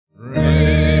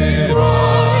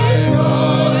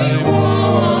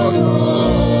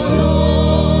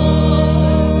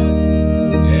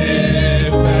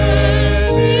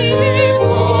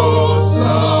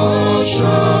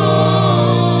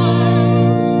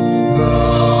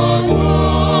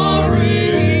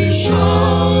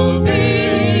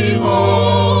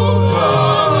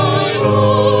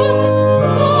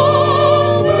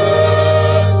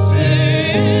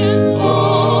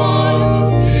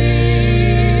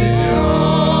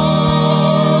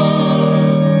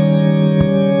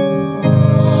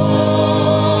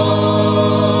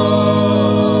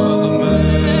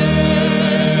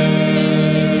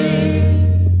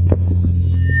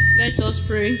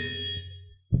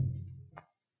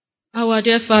Our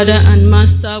dear Father and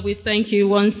Master, we thank you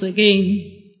once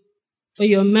again for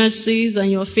your mercies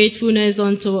and your faithfulness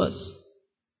unto us.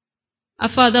 Our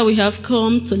Father, we have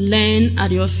come to learn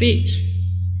at your feet.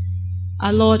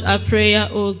 Our Lord, our prayer,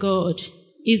 O God,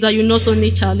 is that you not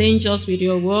only challenge us with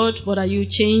your word, but that you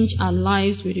change our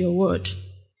lives with your word.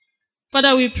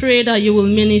 Father, we pray that you will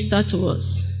minister to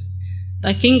us.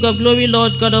 The King of glory,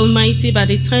 Lord God Almighty, by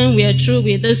the time we are through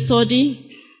with this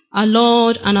study, our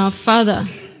Lord and our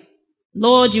Father,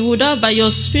 Lord, you would have by your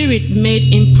Spirit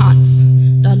made impacts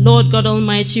that, Lord God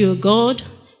Almighty, O God,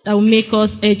 that will make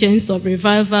us agents of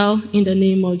revival in the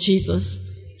name of Jesus.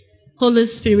 Holy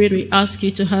Spirit, we ask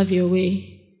you to have your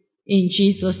way. In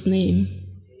Jesus' name.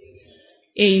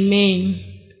 Amen.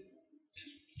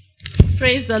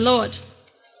 Praise the Lord.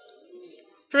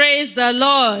 Praise the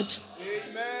Lord.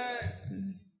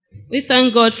 Amen. We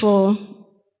thank God for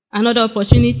another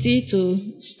opportunity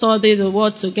to study the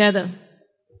word together.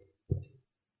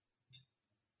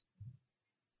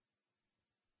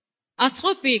 Our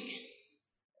topic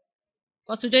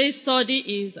for today's study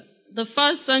is the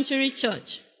first century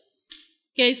church,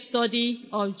 case study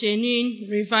of genuine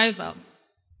revival.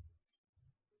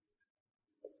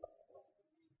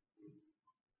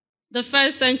 The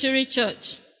first century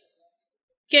church,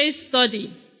 case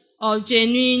study of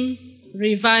genuine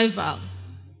revival.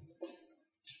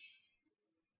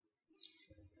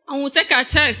 And we'll take our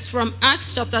text from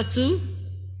Acts chapter 2,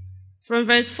 from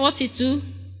verse 42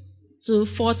 to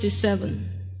 47.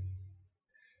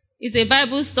 It's a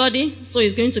Bible study, so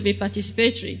it's going to be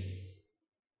participatory.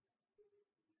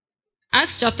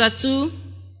 Acts chapter 2,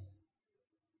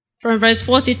 from verse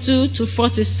 42 to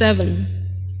 47.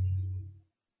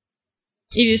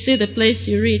 If you see the place,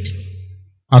 you read.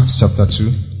 Acts chapter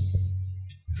 2,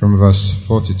 from verse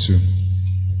 42.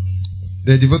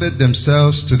 They devoted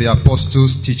themselves to the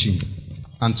apostles' teaching,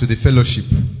 and to the fellowship,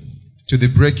 to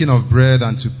the breaking of bread,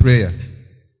 and to prayer.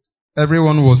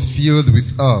 Everyone was filled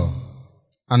with awe,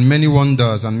 and many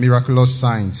wonders and miraculous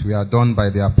signs were done by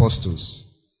the apostles.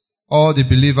 All the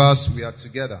believers were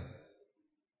together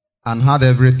and had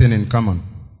everything in common.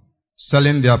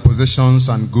 Selling their possessions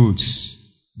and goods,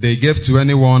 they gave to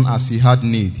anyone as he had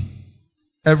need.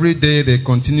 Every day they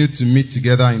continued to meet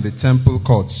together in the temple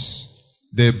courts.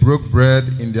 They broke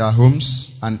bread in their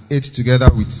homes and ate together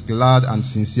with glad and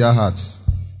sincere hearts,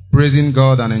 praising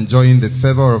God and enjoying the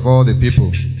favor of all the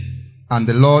people. And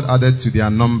the Lord added to their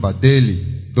number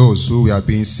daily those who were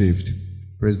being saved.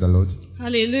 Praise the Lord.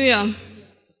 Hallelujah.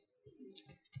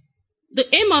 The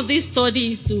aim of this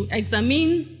study is to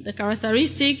examine the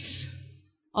characteristics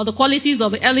or the qualities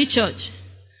of the early church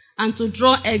and to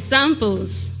draw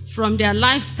examples from their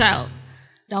lifestyle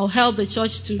that will help the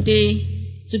church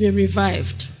today to be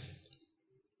revived.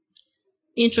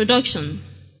 Introduction.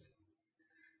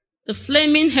 The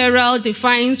Flaming Herald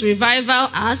defines revival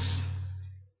as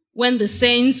when the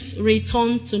saints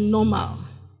return to normal.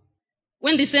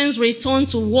 When the saints return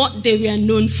to what they were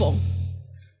known for.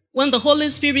 When the Holy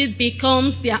Spirit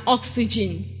becomes their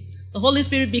oxygen. The Holy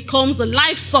Spirit becomes the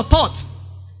life support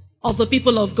of the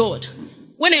people of God.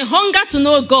 When a hunger to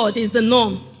know God is the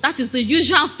norm, that is the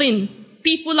usual thing.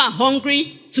 People are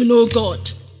hungry to know God.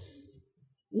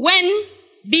 When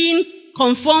being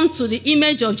conformed to the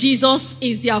image of Jesus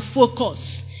is their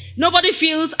focus. Nobody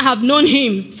feels I have known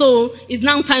him, so it's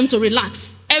now time to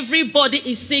relax. Everybody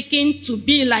is seeking to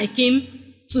be like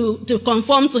him, to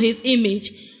conform to his image.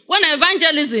 When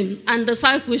evangelism and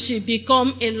discipleship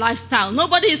become a lifestyle,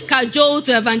 nobody is cajoled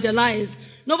to evangelize.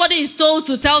 Nobody is told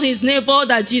to tell his neighbor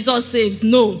that Jesus saves.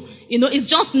 No. It's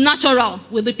just natural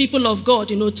with the people of God,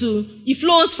 it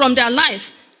flows from their life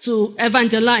to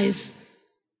evangelize.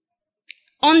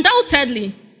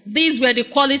 Undoubtedly, these were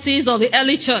the qualities of the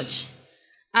early church.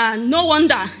 And no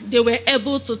wonder they were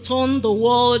able to turn the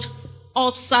world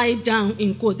upside down,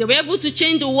 in quote. They were able to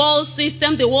change the world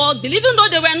system, the world, even though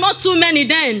there were not too many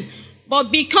then. But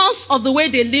because of the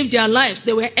way they lived their lives,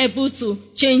 they were able to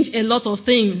change a lot of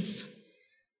things.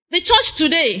 The church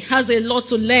today has a lot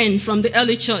to learn from the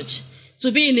early church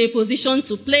to be in a position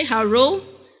to play her role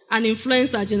and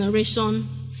influence our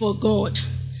generation for God.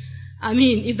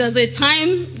 If there's a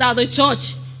time that the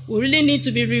church will really need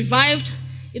to be revived,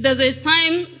 if there's a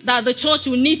time that the church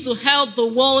will need to help the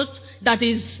world that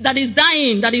is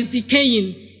dying, that is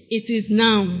decaying, it is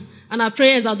now. And our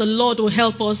prayers that the Lord will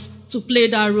help us to play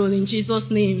that role in Jesus'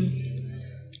 name.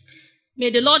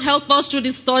 May the Lord help us through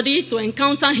this study to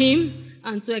encounter him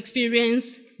and to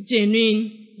experience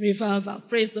genuine revival.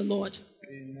 Praise the Lord.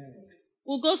 Amen.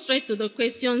 We'll go straight to the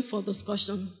questions for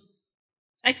discussion.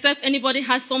 Except anybody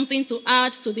has something to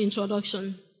add to the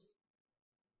introduction.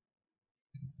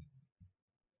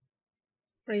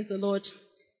 Praise the Lord.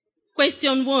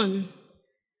 Question 1.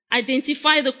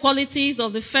 Identify the qualities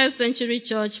of the first century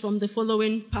church from the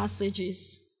following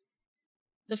passages.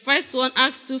 The first one,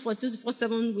 Acts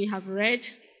 2:42-47, we have read.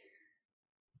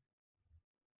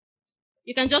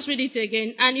 You can just read it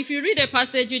again. And if you read a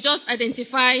passage, you just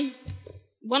identify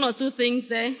one or two things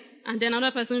there, and then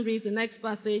another person reads the next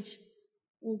passage.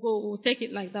 We'll take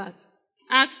it like that.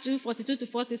 Acts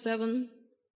 2:42-47.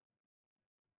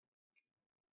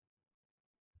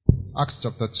 Acts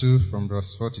chapter 2 from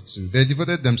verse 42. They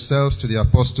devoted themselves to the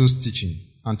apostles' teaching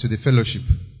and to the fellowship,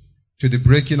 to the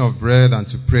breaking of bread and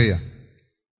to prayer.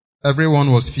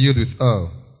 Everyone was filled with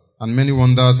awe, and many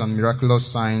wonders and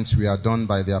miraculous signs were done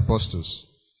by the apostles.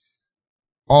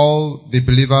 All the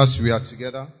believers were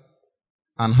together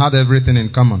and had everything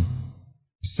in common,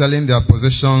 selling their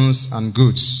possessions and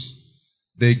goods.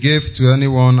 They gave to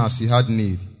anyone as he had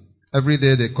need. Every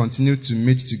day they continued to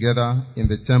meet together in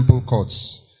the temple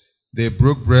courts. They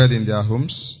broke bread in their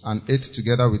homes and ate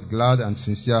together with glad and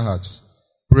sincere hearts,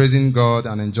 praising God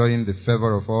and enjoying the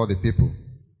favor of all the people.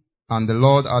 And the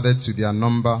Lord added to their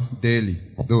number daily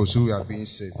those who were being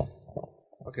saved.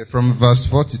 Okay, from verse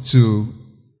 42,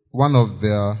 one of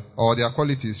their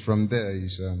qualities from there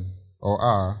is,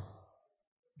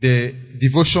 the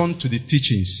devotion to the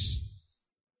teachings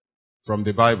from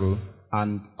the Bible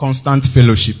and constant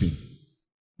fellowshipping.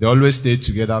 They always stayed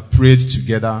together, prayed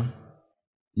together,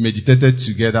 meditated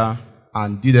together,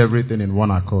 and did everything in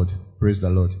one accord. Praise the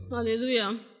Lord.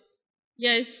 Hallelujah.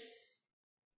 Yes.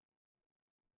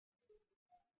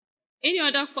 Any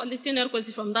other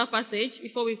quality from that passage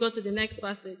before we go to the next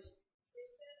passage?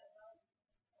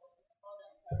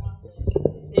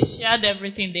 They shared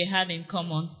everything they had in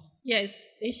common. Yes,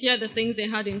 they shared the things they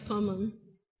had in common.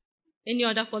 Any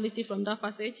other quality from that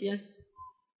passage? Yes.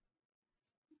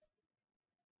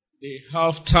 They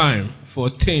have time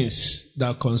for things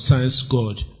that concerns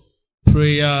God.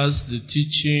 Prayers, the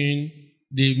teaching,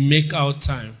 they make out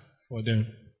time for them.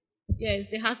 Yes,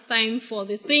 they had time for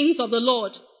the things of the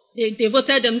Lord. They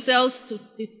devoted themselves to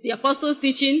the apostles'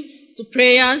 teaching, to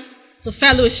prayers, to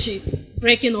fellowship,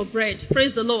 breaking of bread.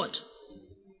 Praise the Lord.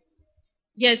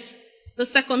 Yes, the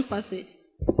second passage.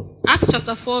 Acts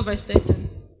chapter 4 verse 13.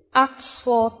 Acts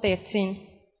 4:13.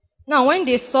 Now when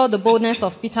they saw the boldness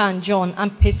of Peter and John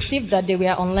and perceived that they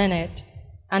were unlearned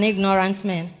and ignorant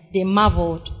men, they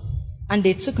marveled, and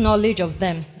they took knowledge of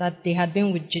them that they had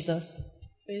been with Jesus.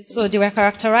 So they were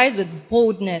characterized with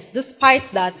boldness,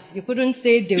 despite that you couldn't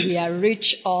say they were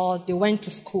rich or they went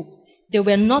to school. They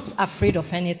were not afraid of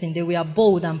anything. They were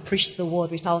bold and preached the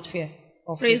word without fear.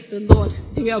 Praise the Lord.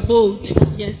 They were bold.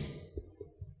 Yes.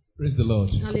 Praise the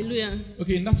Lord. Hallelujah.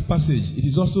 Okay, in that passage, it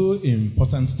is also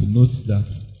important to note that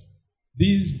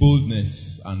this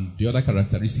boldness and the other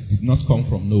characteristics did not come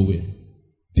from nowhere.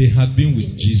 They had been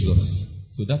with Jesus.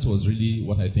 So that was really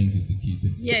what I think is the key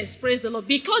thing. Yes, praise the Lord.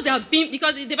 Because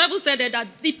the Bible said that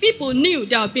the people knew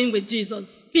they had been with Jesus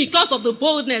because of the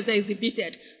boldness they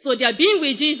exhibited. So their being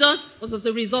with Jesus was as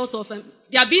a result of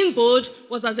their being bold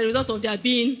was as a result of their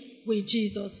being with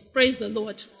Jesus. Praise the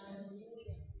Lord.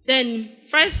 Then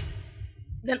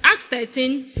Acts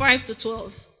 13,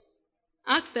 5-12.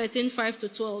 Acts 13,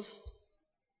 5-12.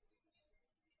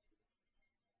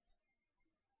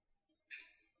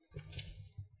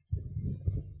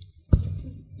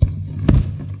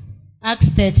 Acts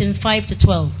 13,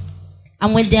 5-12.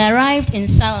 And when they arrived in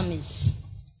Salamis,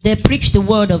 they preached the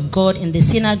word of God in the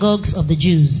synagogues of the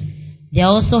Jews. They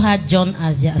also had John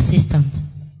as their assistant.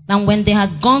 And when they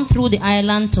had gone through the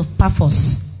island of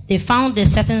Paphos, they found a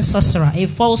certain sorcerer, a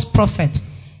false prophet,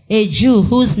 a Jew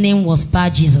whose name was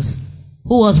Bar-Jesus,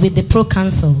 who was with the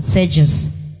proconsul Sergius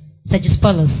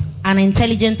Paulus, an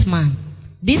intelligent man.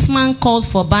 This man called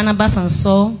for Barnabas and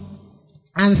Saul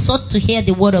and sought to hear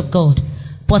the word of God.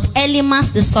 But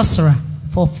Elymas the sorcerer,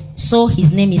 for so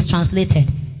his name is translated,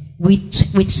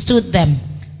 withstood them,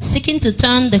 seeking to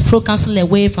turn the proconsul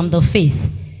away from the faith.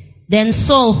 Then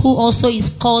Saul, who also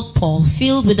is called Paul,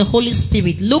 filled with the Holy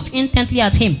Spirit, looked intently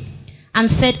at him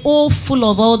and said, O full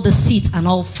of all deceit and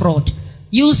all fraud,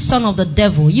 you son of the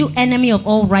devil, you enemy of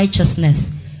all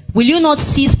righteousness, will you not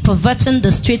cease perverting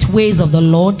the straight ways of the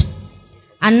Lord?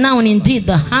 And now indeed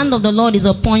the hand of the Lord is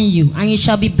upon you, and you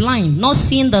shall be blind, not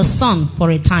seeing the sun for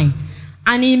a time.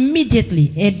 And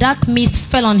immediately a dark mist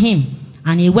fell on him,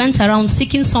 and he went around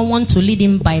seeking someone to lead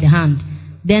him by the hand.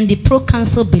 Then the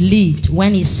proconsul believed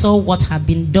when he saw what had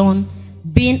been done,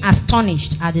 being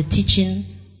astonished at the teaching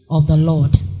of the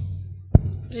Lord.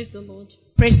 Praise the Lord.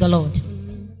 Praise the Lord.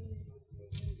 Mm-hmm.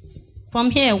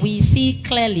 From here we see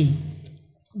clearly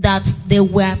that they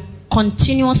were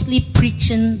continuously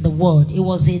preaching the word. It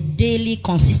was a daily,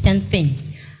 consistent thing.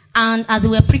 And as they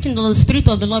were preaching, the Spirit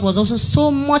of the Lord was also so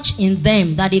much in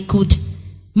them that they could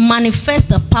manifest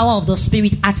the power of the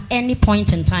Spirit at any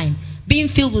point in time. Being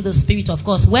filled with the Spirit, of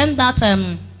course. When that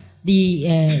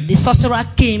the sorcerer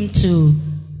came to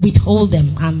withhold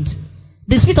them, and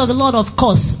the Spirit of the Lord, of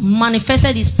course,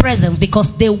 manifested His presence because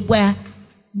they were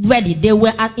ready. They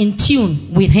were in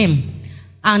tune with Him.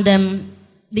 And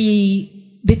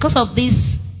because of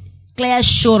this clear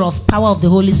show of power of the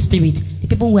Holy Spirit, the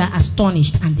people were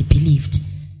astonished and they believed.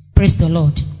 Praise the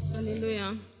Lord.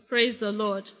 Hallelujah. Praise the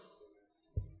Lord.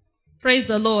 Praise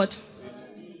the Lord.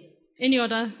 Any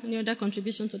other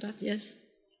contribution to that? Yes.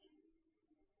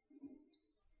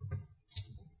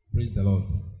 Praise the Lord.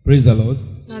 Praise the Lord.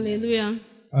 Hallelujah.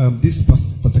 This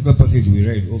particular passage we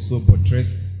read also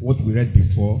buttressed what we read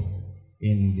before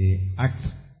in the Act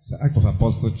of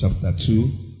Apostles chapter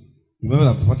 2.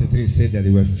 Remember that 43 said that they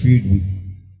were filled with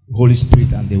Holy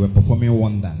Spirit and they were performing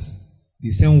wonders. The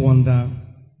same wonder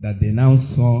that they now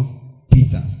saw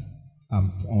Peter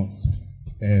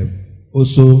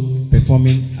also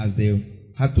performing as they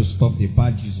had to stop the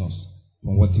bad Jesus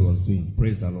from what he was doing.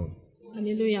 Praise the Lord.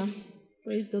 Hallelujah.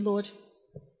 Praise the Lord.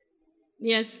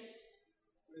 Yes.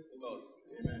 Praise the Lord.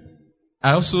 Amen.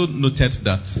 I also noted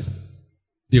that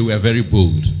they were very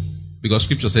bold because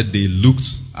Scripture said they looked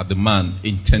at the man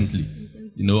intently,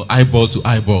 eyeball to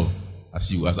eyeball,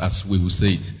 as we will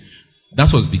say it. That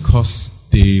was because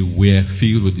they were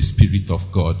filled with the Spirit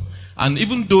of God. And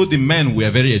even though the men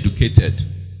were very educated,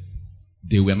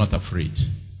 they were not afraid.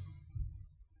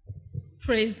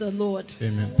 Praise the Lord.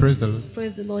 Amen. Praise the Lord.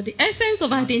 Praise the Lord. The essence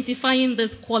of identifying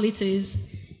these qualities,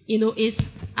 is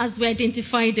as we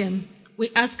identify them, we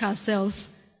ask ourselves,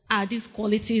 are these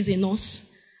qualities in us?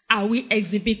 Are we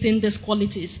exhibiting these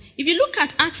qualities? If you look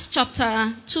at Acts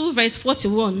chapter 2, verse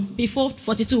 41, before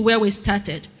 42, where we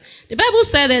started, the Bible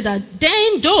said that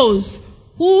then those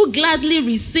who gladly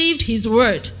received his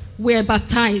word were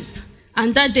baptized.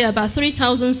 And that day about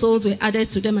 3,000 souls were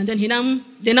added to them. And then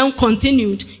they now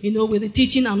continued, with the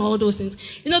teaching and all those things.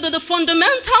 The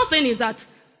fundamental thing is that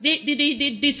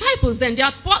the disciples then,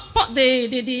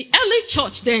 the early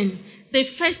church then, they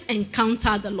first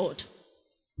encountered the Lord.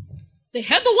 They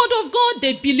heard the word of God,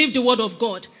 they believed the word of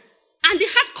God. And they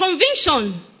had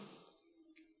conviction.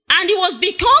 And it was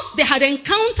because they had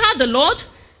encountered the Lord,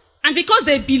 and because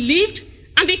they believed,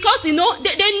 and because, they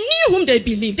knew whom they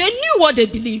believed. They knew what they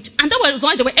believed. And that was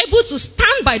why they were able to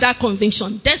stand by that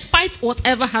conviction, despite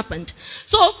whatever happened.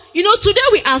 So, today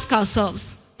we ask ourselves,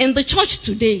 in the church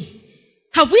today,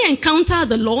 have we encountered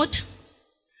the Lord?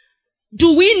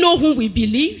 Do we know whom we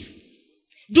believe?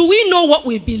 Do we know what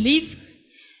we believe?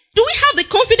 Do we have the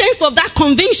confidence of that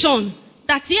conviction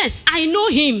that, yes, I know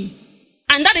Him.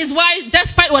 And that is why,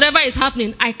 despite whatever is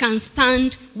happening, I can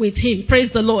stand with Him.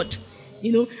 Praise the Lord.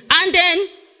 And then,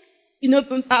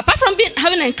 apart from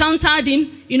having encountered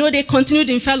Him, they continued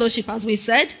in fellowship, as we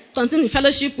said, continued in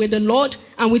fellowship with the Lord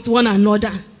and with one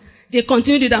another. They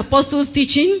continued with the apostles'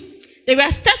 teaching. They were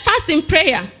steadfast in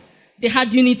prayer. They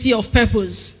had unity of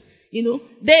purpose.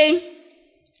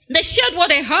 They shared what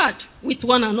they had with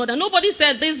one another. Nobody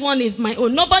said, this one is my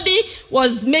own. Nobody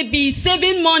was maybe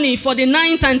saving money for the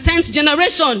 9th and 10th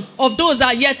generation of those that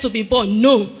are yet to be born.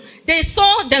 No. They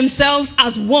saw themselves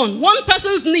as one. One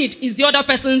person's need is the other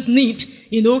person's need,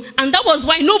 and that was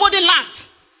why nobody lacked.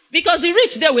 Because the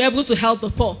rich, they were able to help the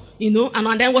poor,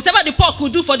 and then whatever the poor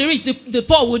could do for the rich, the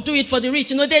poor would do it for the rich.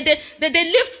 They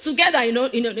lived together,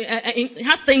 they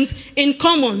had things in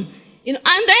common, and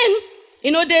then,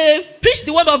 they preached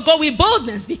the word of God with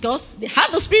boldness because they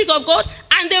had the Spirit of God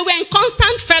and they were in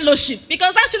constant fellowship.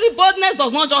 Because actually boldness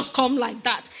does not just come like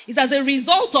that. It's as a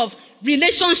result of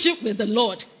relationship with the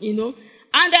Lord,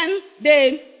 And then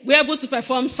they were able to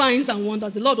perform signs and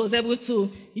wonders. The Lord was able to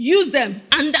use them.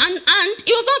 And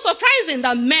it was not surprising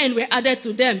that men were added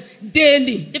to them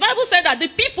daily. The Bible said that the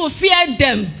people feared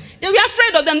them. They were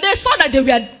afraid of them. They saw that they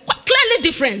were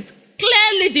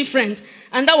clearly different.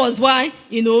 And that was why,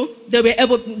 the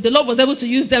Lord was able to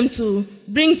use them to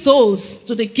bring souls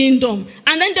to the kingdom.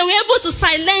 And then they were able to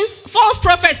silence false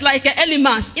prophets like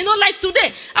Elimas. Like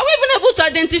today. Are we even able to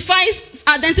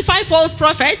identify false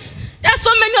prophets? There are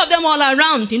so many of them all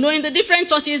around, in the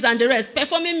different churches and the rest,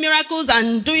 performing miracles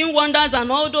and doing wonders and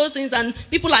all those things, and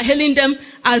people are hailing them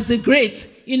as the great,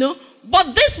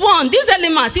 But this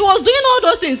Elimas, he was doing all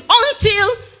those things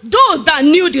until those that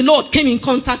knew the Lord came in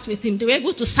contact with him. They were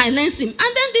able to silence him.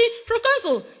 And then the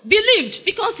proconsul believed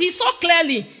because he saw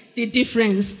clearly the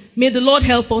difference. May the Lord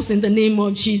help us in the name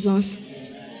of Jesus.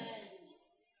 Amen.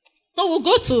 So we'll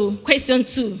go to question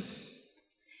 2.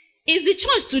 Is the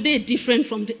church today different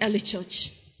from the early church?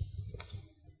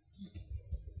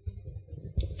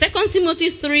 2 2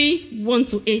 Timothy 3, 1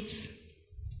 to 8.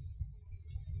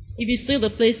 If you see the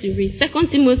place, you read 2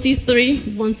 Timothy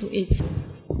 3, 1 to 8.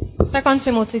 2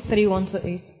 Timothy 3, 1 to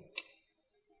 8.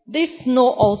 This know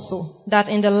also, that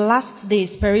in the last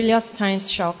days perilous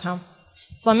times shall come.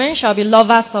 For men shall be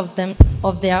lovers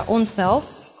of their own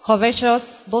selves,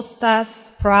 covetous, boasters,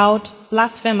 proud,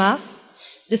 blasphemers,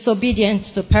 disobedient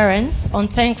to parents,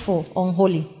 unthankful,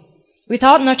 unholy,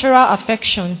 without natural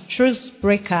affection, truce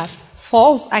breakers,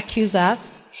 false accusers,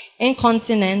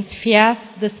 incontinent, fierce,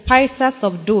 despisers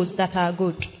of those that are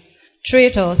good,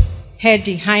 traitors,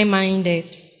 heady,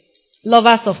 high-minded,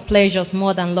 lovers of pleasures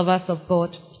more than lovers of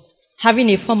God, having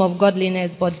a form of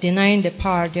godliness but denying the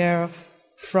power thereof.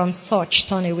 From such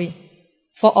turn away.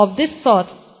 For of this sort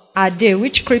are they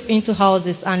which creep into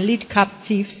houses and lead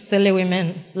captive silly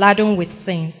women laden with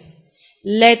sins,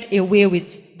 led away with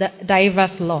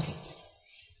divers lusts,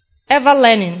 ever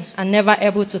learning and never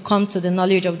able to come to the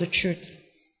knowledge of the truth.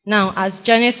 Now, as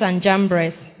Jannes and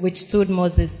Jambres withstood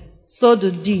Moses, so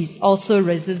do these also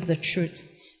resist the truth.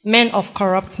 Men of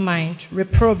corrupt mind,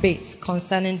 reprobate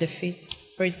concerning the faith.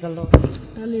 Praise the Lord.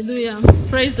 Hallelujah.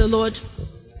 Praise the Lord.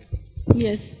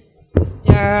 Yes.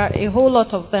 There are a whole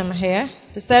lot of them here.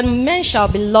 They said, men shall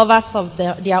be lovers of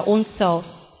their own selves.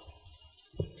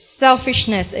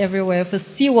 Selfishness everywhere. If you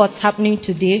see what's happening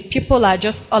today, people are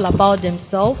just all about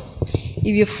themselves. If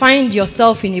you find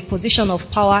yourself in a position of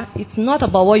power, it's not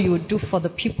about what you do for the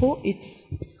people. It's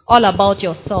all about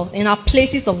yourself. In our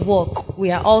places of work,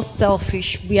 we are all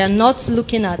selfish. We are not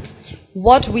looking at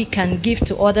what we can give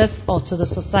to others or to the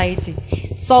society.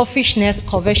 Selfishness,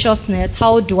 covetousness,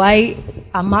 how do I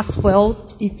amass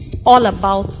wealth? It's all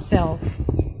about self.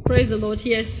 Praise the Lord.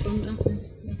 Yes, from that place.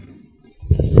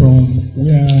 From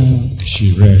where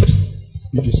she read,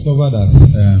 you discover that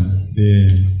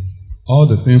all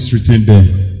the things written there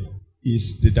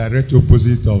is the direct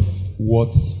opposite of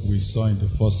what we saw in the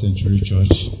first century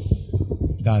church.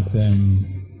 That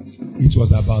it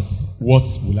was about what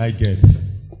will I get.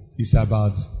 It's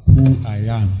about who I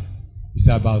am. It's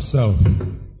about self.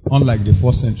 Unlike the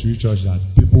first century church that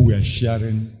people were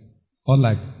sharing,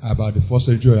 unlike about the first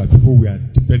century that people were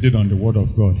depending on the word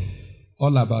of God.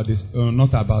 All about this,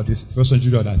 not about this first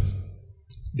century that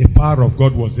the power of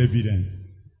God was evident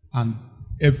and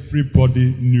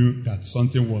everybody knew that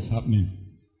something was happening.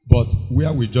 But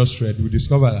where we just read, we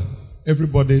discover that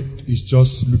everybody is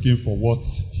just looking for what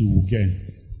he will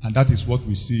gain. And that is what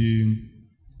we see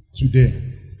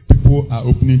today. People are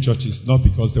opening churches not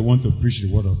because they want to preach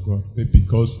the word of God, but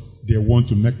because they want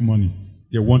to make money.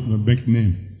 They want to make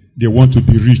name. They want to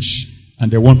be rich.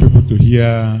 And they want people to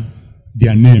hear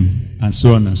their name and so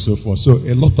on and so forth. So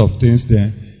a lot of things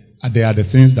there, they are the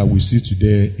things that we see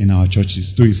today in our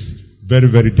churches. So it's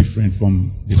very, very different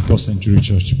from the first century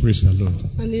church. Praise the Lord.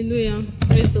 Hallelujah.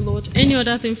 Praise the Lord. Any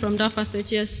other thing from that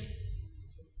passage? Yes.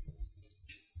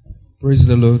 Praise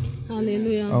the Lord.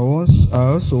 Hallelujah.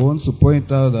 I also want to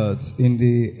point out that in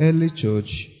the early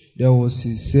church, there was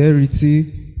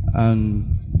sincerity and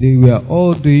they were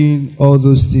all doing all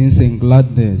those things in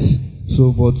gladness.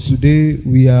 So, but today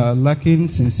we are lacking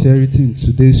sincerity in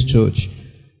today's church.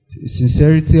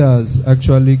 Sincerity has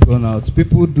actually gone out.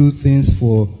 People do things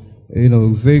for,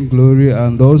 vainglory,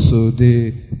 and also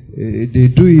they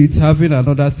do it having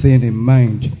another thing in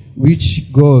mind,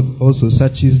 which God also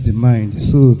searches the mind.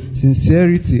 So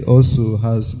sincerity also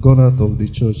has gone out of the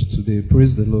church today.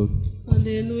 Praise the Lord.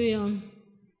 Hallelujah.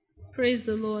 Praise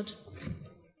the Lord.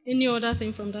 Any other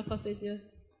thing from that passage? Yes.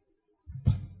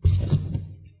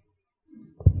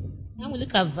 Now we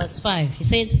look at verse 5. He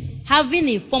says, having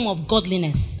a form of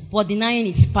godliness, but denying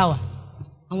its power.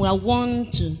 And we are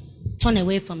warned to turn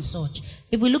away from such.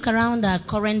 If we look around our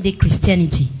current day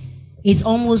Christianity, it's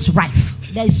almost rife.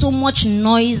 There is so much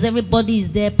noise, everybody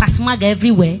is there, pasmaga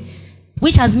everywhere,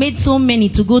 which has made so many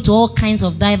to go to all kinds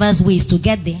of diverse ways to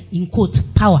get the, in quote,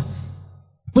 power.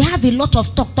 We have a lot of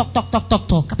talk,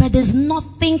 but there's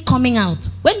nothing coming out.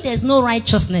 When there's no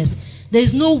righteousness,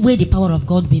 there's no way the power of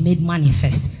God will be made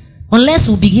manifest. Unless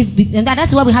we begin, and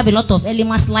that's why we have a lot of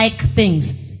Elimas-like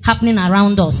things happening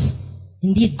around us.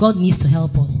 Indeed, God needs to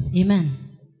help us.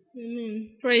 Amen.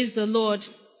 Amen. Praise the Lord.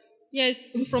 Yes,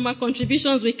 from our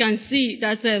contributions we can see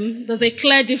that there's a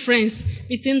clear difference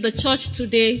between the church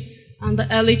today and the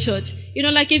early church.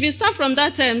 Like if you start from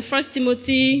that 1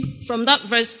 Timothy, from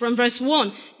verse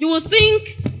 1, you will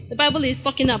think the Bible is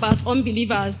talking about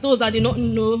unbelievers, those that do not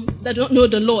know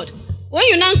the Lord. When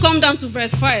you now come down to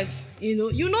verse 5,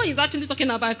 he's actually talking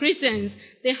about Christians.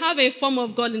 They have a form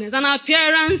of godliness, an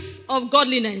appearance of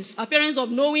godliness, appearance of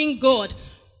knowing God.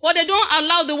 but they don't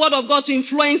allow the word of God to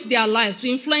influence their lives, to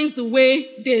influence the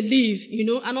way they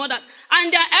live, and all that.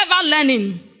 And they're ever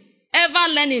learning. Ever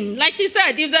learning. Like she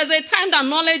said, if there's a time that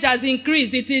knowledge has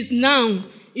increased, it is now.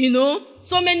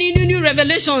 So many new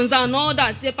revelations and all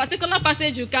that. A particular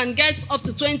passage, you can get up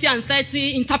to 20 and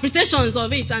 30 interpretations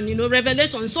of it and,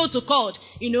 revelations, so to called,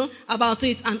 about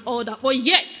it and all that. But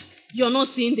yet, you're not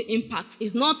seeing the impact.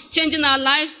 It's not changing our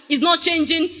lives. It's not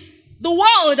changing the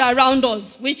world around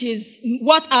us, which is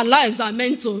what our lives are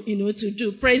meant to, to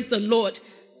do. Praise the Lord.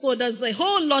 So there's a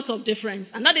whole lot of difference.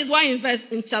 And that is why in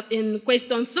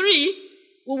question 3,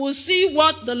 we will see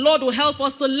what the Lord will help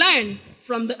us to learn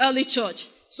from the early church,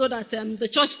 so that the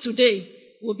church today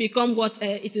will become what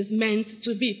it is meant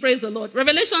to be. Praise the Lord.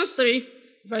 Revelation 3,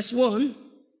 verse 1,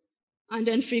 and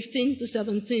then 15 to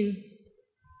 17.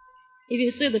 If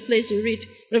you see the place, you read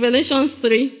Revelation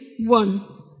 3, 1,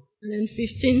 and then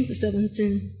 15 to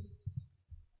 17.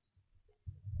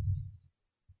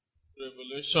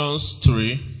 Revelations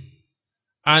 3.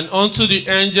 And unto the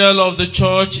angel of the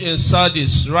church in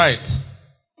Sardis write,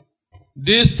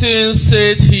 These things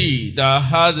saith he that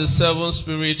hath the 7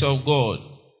 Spirits of God,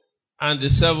 and the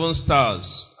 7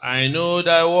 stars. I know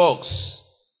thy works,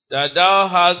 that thou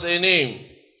hast a name,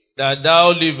 that thou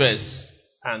livest,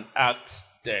 and art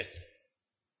dead.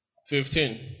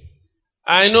 15.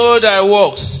 I know thy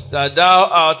works, that thou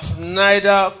art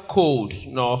neither cold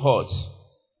nor hot.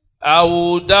 I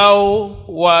would thou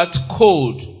wert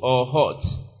cold or hot.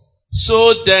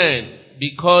 So then,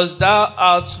 because thou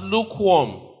art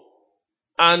lukewarm,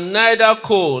 and neither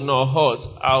cold nor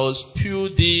hot, I will spew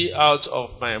thee out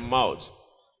of my mouth.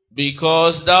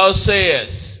 Because thou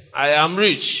sayest, I am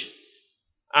rich,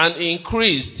 and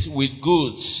increased with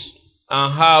goods,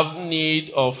 and have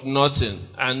need of nothing,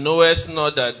 and knowest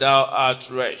not that thou art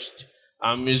wretched,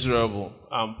 and miserable,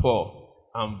 and poor,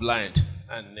 and blind,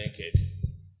 and naked.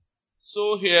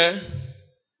 So here,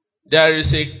 there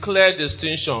is a clear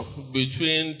distinction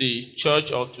between the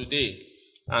church of today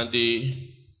and the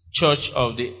church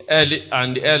of the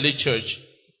early church.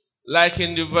 Like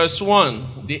in the verse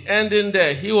 1, the ending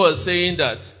there, he was saying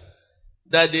that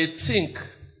they think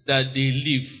that they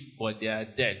live, but they are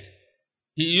dead.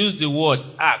 He used the word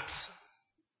act.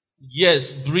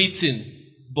 Yes, breathing,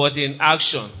 but in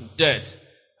action, dead.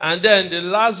 And then the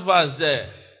last verse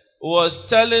there was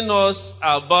telling us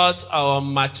about our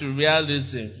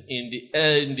materialism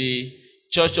in the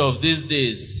church of these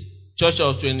days, church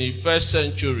of 21st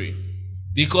century.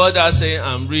 Because they're saying,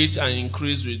 I'm rich and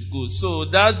increased with goods. So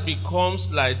that becomes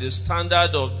like the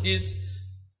standard of this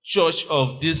church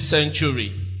of this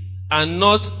century. And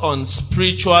not on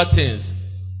spiritual things.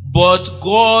 But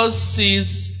God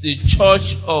sees the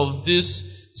church of this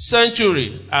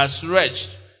century as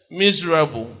wretched,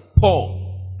 miserable,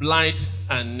 poor, blind,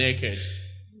 and naked.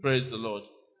 Praise the Lord.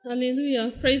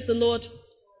 Hallelujah. Praise the Lord.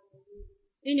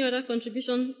 Any other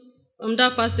contribution from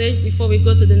that passage before we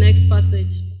go to the next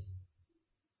passage?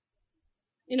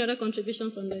 Any other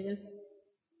contribution from there? Yes.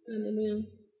 Hallelujah.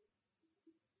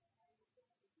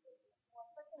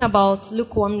 About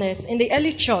lukewarmness. In the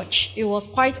early church, it was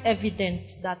quite evident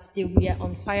that they were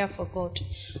on fire for God.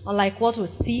 Unlike what we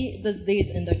see these days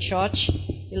in the church,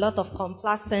 a lot of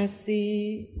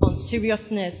complacency,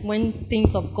 unseriousness when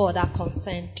things of God are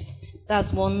concerned.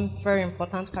 That's one very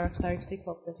important characteristic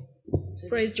of the church.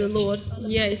 Praise the Lord.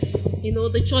 Yes.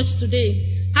 The church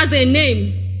today has a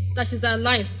name that is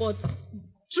alive, but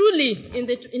truly, in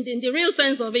the real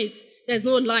sense of it, there's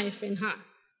no life in her.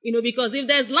 Because if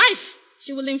there's life,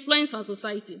 she will influence her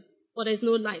society, but there's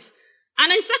no life.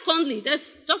 And then secondly, there's,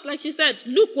 just like she said,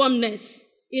 lukewarmness.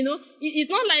 It's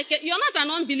not like, you're not an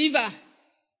unbeliever,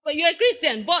 but you're a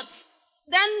Christian. But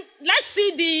then let's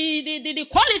see the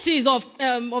qualities of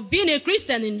being a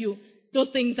Christian in you. Those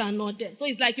things are not there. So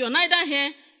it's like you're neither here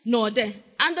nor there.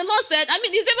 And the Lord said,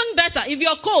 it's even better. If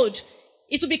you're cold,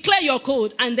 it will be clear you're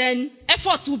cold, and then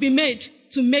efforts will be made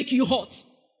to make you hot.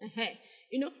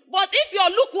 But if you're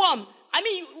lukewarm,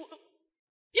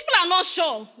 people are not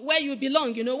sure where you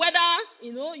belong,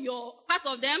 whether, you're part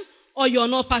of them or you're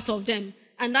not part of them.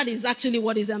 And that is actually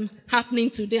what is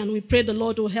happening today, and we pray the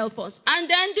Lord will help us. And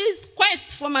then this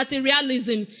quest for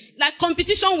materialism, like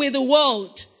competition with the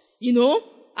world, who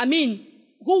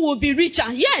will be richer?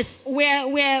 Yes,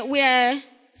 we're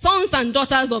sons and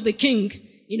daughters of the king.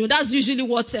 That's usually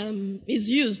what is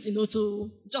used,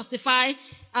 to justify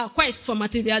our quest for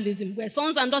materialism. We're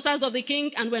sons and daughters of the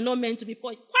king, and we're not meant to be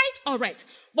poor. Quite all right.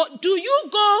 But do you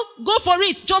go for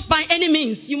it just by any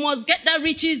means? You must get that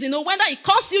riches, whether it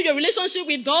costs you your relationship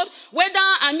with God, whether,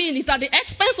 it's at the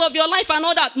expense of your life and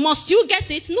all that. Must you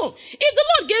get it? No. If the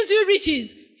Lord gives you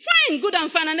riches, fine, good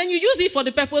and fine, and then you use it for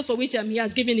the purpose for which he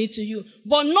has given it to you.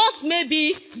 But not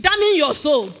maybe damning your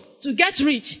soul to get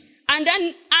rich. And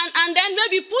then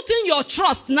maybe putting your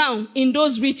trust now in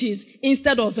those riches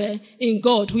instead of in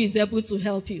God who is able to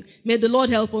help you. May the Lord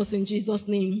help us in Jesus'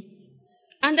 name.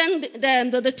 And then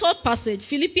the third passage,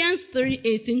 Philippians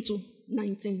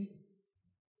 3:18-19.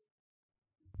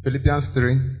 Philippians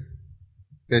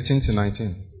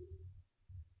 3:18-19.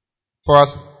 For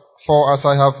as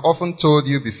I have often told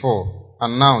you before,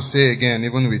 and now say again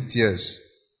even with tears,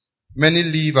 many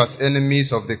live as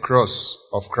enemies of the cross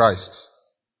of Christ.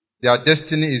 Their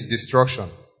destiny is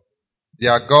destruction.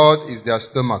 Their God is their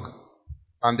stomach,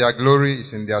 and their glory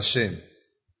is in their shame.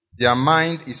 Their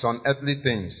mind is on earthly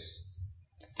things.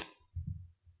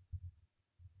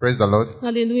 Praise the Lord.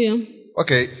 Hallelujah.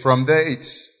 Okay, from there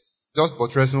it's just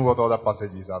buttressing what other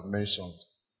passages have mentioned.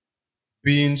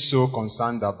 Being so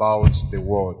concerned about the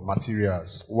world,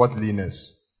 materials,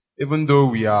 worldliness. Even though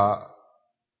we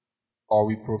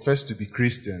profess to be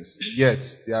Christians, yet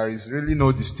there is really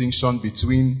no distinction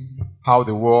between how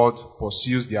the world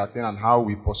pursues their thing and how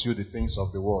we pursue the things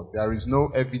of the world. There is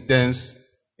no evidence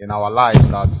in our life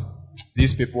that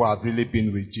these people have really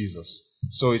been with Jesus.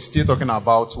 So it's still talking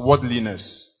about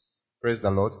worldliness. Praise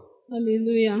the Lord.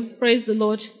 Hallelujah. Praise the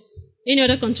Lord. Any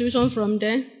other contribution from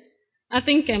there? I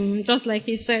think just like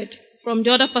he said, from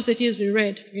the other passages we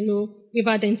read, we've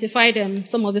identified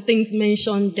some of the things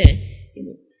mentioned there.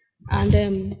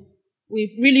 And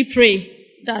we really pray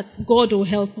that God will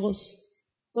help us.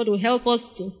 God will help us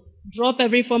to drop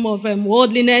every form of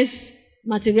worldliness,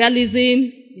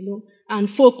 materialism, and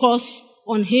focus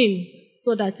on Him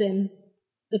so that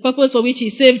the purpose for which He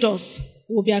saved us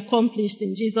will be accomplished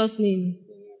in Jesus' name.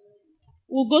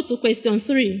 We'll go to question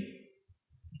 3.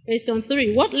 Question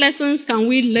 3. What lessons can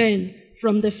we learn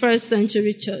from the first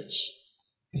century church?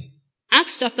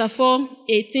 Acts chapter 4,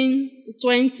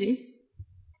 18-20.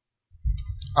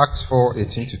 Acts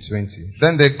 4:18-20.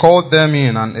 Then they called them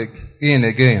in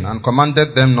again and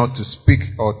commanded them not to speak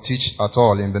or teach at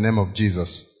all in the name of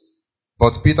Jesus.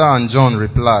 But Peter and John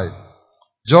replied,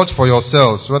 "Judge for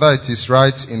yourselves whether it is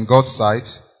right in God's sight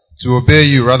to obey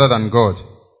you rather than God,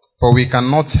 for we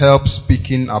cannot help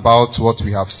speaking about what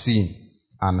we have seen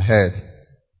and heard."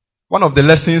 One of the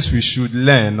lessons we should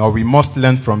learn, or we must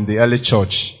learn from the early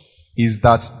church, is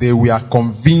that they were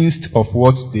convinced of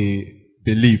what they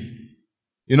believe.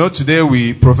 Today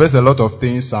we profess a lot of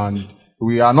things and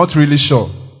we are not really sure.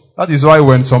 That is why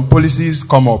when some policies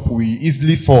come up, we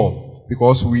easily fall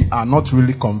because we are not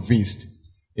really convinced.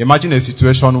 Imagine a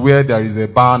situation where there is a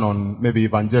ban on maybe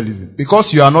evangelism.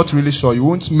 Because you are not really sure, you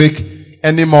won't make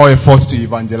any more effort to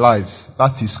evangelize.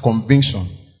 That is conviction.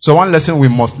 So one lesson we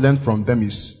must learn from them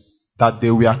is that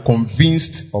they were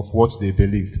convinced of what they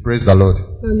believed. Praise the Lord.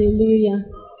 Hallelujah.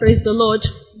 Praise the Lord.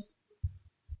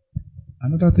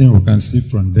 Another thing we can see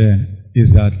from there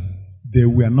is that they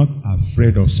were not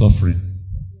afraid of suffering.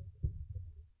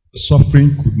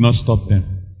 Suffering could not stop them.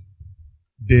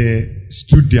 They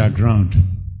stood their ground.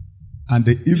 And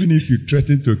even if you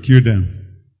threatened to kill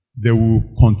them, they will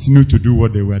continue to do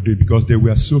what they were doing because they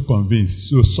were so convinced.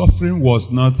 So suffering was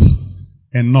not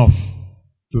enough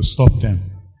to stop them.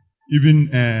 Even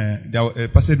there was a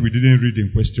passage we didn't read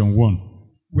in question 1,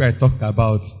 where I talked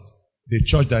about the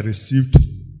church that received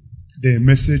the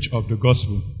message of the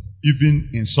gospel, even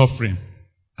in suffering,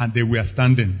 and they were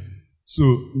standing. So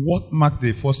what marked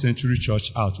the first century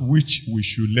church out, which we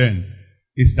should learn,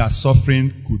 is that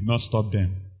suffering could not stop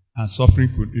them. And suffering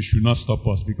should not stop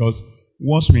us, because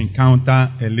once we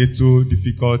encounter a little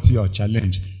difficulty or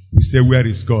challenge, we say, where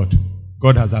is God?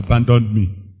 God has abandoned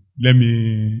me. Let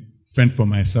me fend for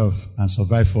myself and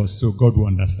survive first, so God will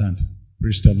understand.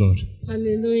 Praise the Lord.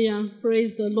 Hallelujah.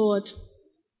 Praise the Lord.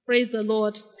 Praise the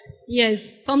Lord. Yes,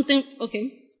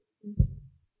 okay.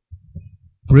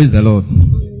 Praise the Lord.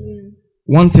 Hallelujah.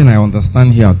 One thing I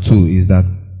understand here too is that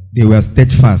they were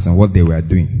steadfast in what they were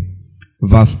doing.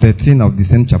 Verse 13 of the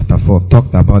same chapter 4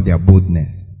 talked about their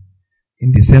boldness.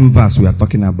 In the same verse we are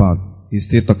talking about, he's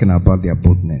still talking about their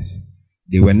boldness.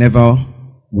 They were never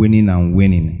winning and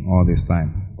winning all this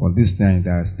time. But this time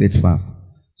they are steadfast.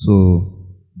 So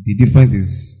the difference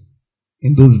is,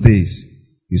 in those days,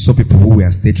 you saw people who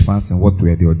were steadfast in what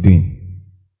they were doing.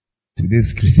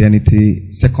 Today's Christianity,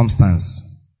 circumstance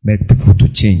made people to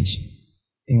change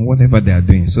in whatever they are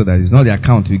doing. So that it's not the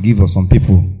account you give of some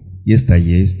people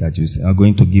yesteryears that you are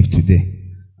going to give today.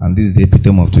 And this is the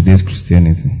epitome of today's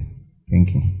Christianity.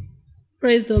 Thank you.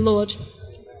 Praise the Lord.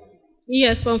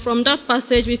 Yes, from that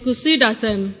passage we could see that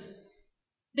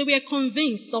they were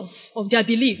convinced of their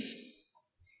belief.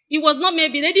 It was not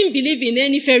maybe they didn't believe in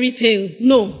any fairy tale.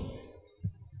 No.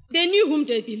 They knew whom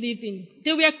they believed in.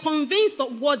 They were convinced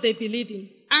of what they believed in.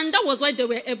 And that was why they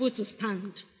were able to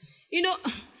stand. You know,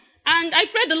 and I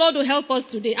pray the Lord will help us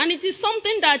today. And it is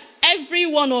something that every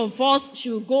one of us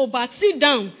should go back, sit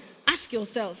down, ask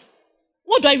yourself,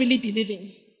 what do I really believe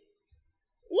in?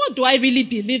 What do I really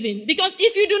believe in? Because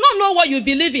if you do not know what you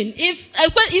believe in,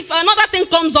 if another thing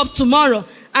comes up tomorrow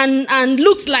and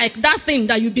looks like that thing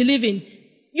that you believe in,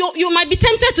 you might be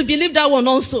tempted to believe that one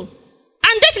also.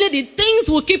 And definitely things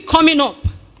will keep coming up.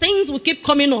 Things will keep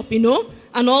coming up,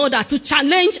 and all that to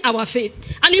challenge our faith.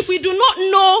 And if we do not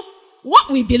know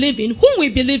what we believe in, whom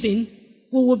we believe in,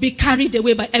 we will be carried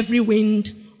away by every wind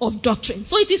of doctrine.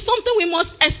 So it is something we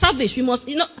must establish. We must,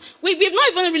 we've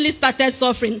not even really started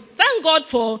suffering. Thank God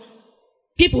for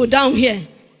people down here.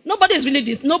 Nobody is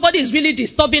really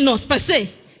disturbing us per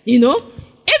se,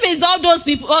 If it's all those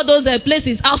people, all those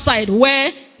places outside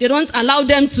where they don't allow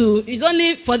them to, it's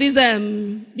only for this,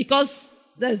 because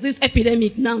there's this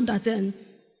epidemic now that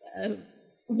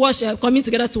coming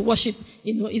together to worship,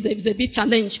 is a big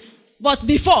challenge. But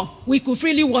before, we could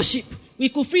freely worship. We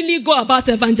could freely go about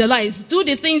evangelize, do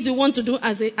the things you want to do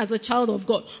as a child of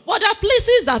God. But there are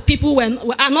places that people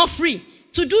are not free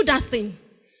to do that thing.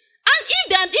 And if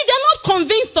they're not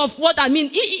convinced of what I mean,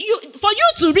 for you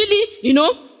to really,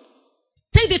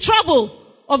 take the trouble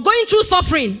of going through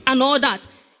suffering and all that,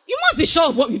 you must be sure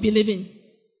of what you believe in.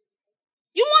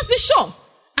 You must be sure.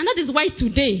 And that is why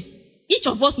today, each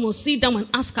of us must sit down and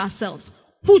ask ourselves,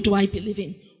 who do I believe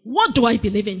in? What do I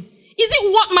believe in? Is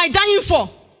it what am I dying for?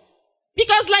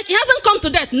 Because it hasn't come to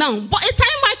death now, but a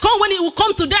time might come when it will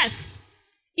come to death.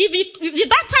 If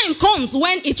that time comes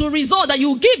when it will result that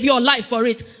you give your life for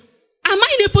it, am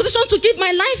I in a position to give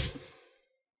my life?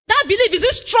 That belief, is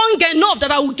it strong enough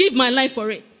that I will give my life for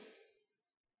it?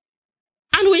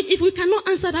 And if we cannot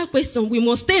answer that question, we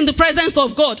must stay in the presence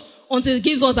of God until He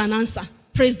gives us an answer.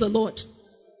 Praise the Lord.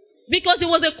 Because it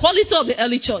was a quality of the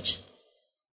early church.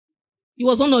 It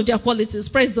was one of their qualities.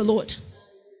 Praise the Lord.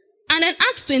 And then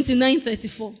Acts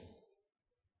 29:34.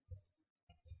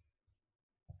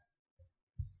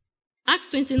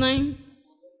 Acts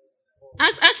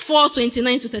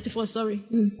 4:29 to 34, sorry.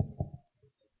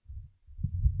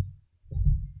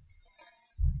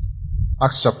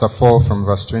 Acts chapter 4 from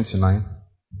verse 29.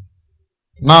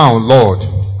 Now, Lord,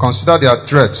 consider their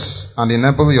threats and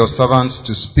enable your servants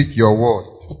to speak your word.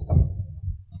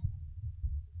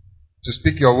 To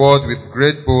speak your word with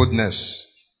great boldness.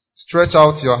 Stretch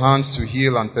out your hands to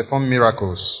heal and perform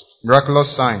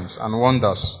miraculous signs and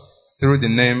wonders through the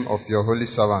name of your holy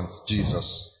servant,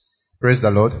 Jesus. Praise the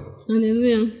Lord.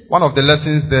 Hallelujah. One of the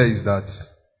lessons there is that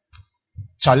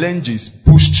challenges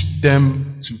pushed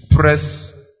them to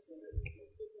press.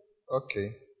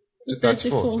 Okay. To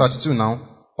 34. 32 now.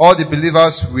 All the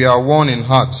believers were one in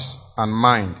heart and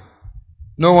mind.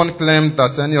 No one claimed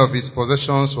that any of his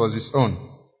possessions was his own,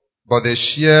 but they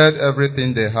shared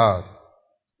everything they had.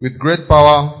 With great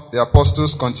power, the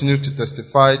apostles continued to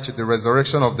testify to the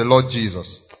resurrection of the Lord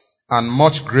Jesus, and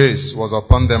much grace was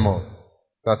upon them all.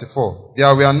 34.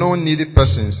 There were no needy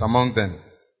persons among them,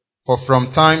 for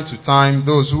from time to time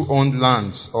those who owned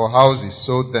lands or houses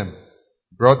sold them,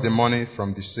 brought the money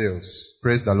from the sales.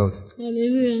 Praise the Lord.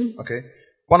 Hallelujah. Okay.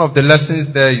 One of the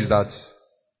lessons there is that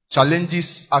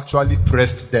challenges actually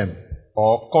pressed them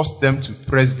or caused them to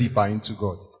press deeper into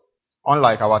God.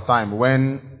 Unlike our time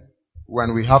when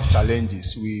we have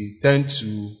challenges, we tend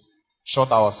to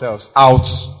shut ourselves out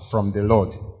from the Lord.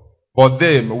 But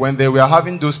they, when they were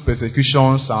having those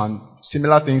persecutions and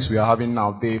similar things we are having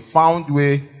now, they found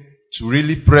way to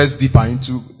really press deeper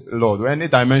into the Lord. Any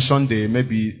dimension they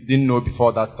maybe didn't know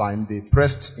before that time, they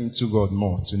pressed into God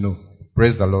more to know.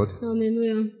 Praise the Lord.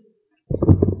 Hallelujah.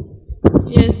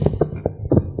 Yes.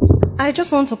 I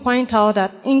just want to point out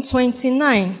that in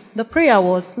 29, the prayer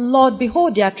was, Lord,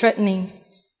 behold their threatenings,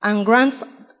 and grant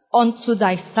unto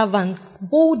thy servants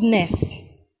boldness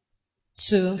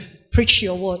to preach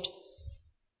your word.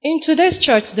 In today's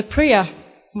church, the prayer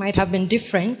might have been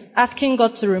different, asking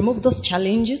God to remove those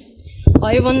challenges,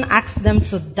 or even ask them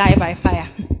to die by fire.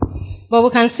 But we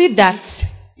can see that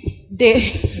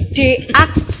they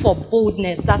asked for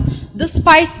boldness, that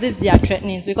despite this their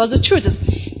threatenings, because the truth is,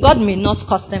 God may not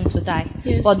cause them to die,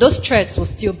 yes, but those threats will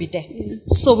still be there. Yes.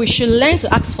 So we should learn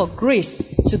to ask for grace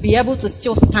to be able to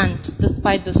still stand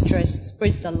despite those threats.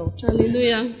 Praise the Lord.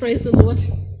 Hallelujah. Praise the Lord.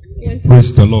 Yes.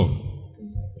 Praise the Lord.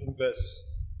 In verse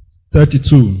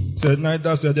 32, it said,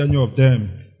 neither said any of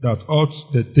them that ought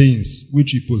the things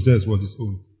which he possessed was his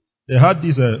own. They had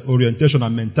this orientation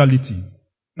and mentality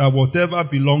that whatever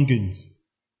belongings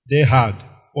they had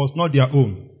was not their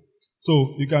own.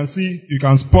 So you can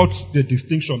spot the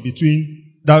distinction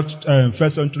between that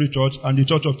first century church and the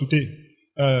church of today.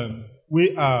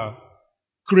 We are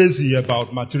crazy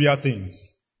about material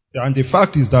things. And the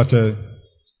fact is that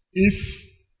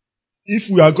if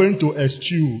we are going to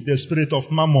eschew the spirit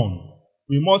of mammon,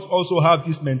 we must also have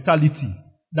this mentality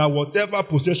that whatever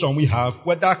possession we have,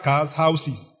 whether cars,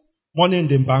 houses, money in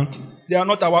the bank, they are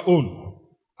not our own.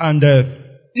 And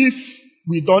if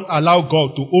we don't allow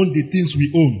God to own the things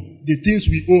we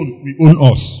own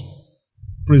us.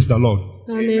 Praise the Lord.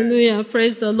 Hallelujah.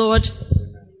 Praise the Lord.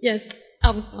 Yes,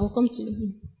 I'll come to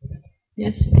you.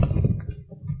 Yes.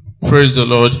 Praise the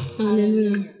Lord.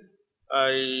 Hallelujah.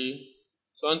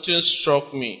 Something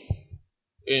struck me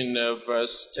in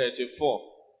verse 34.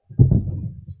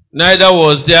 Neither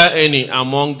was there any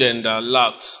among them that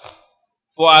lacked.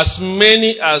 For as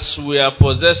many as were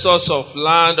possessors of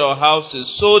land or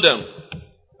houses sold them,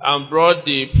 and brought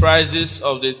the prices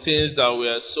of the things that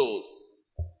were sold.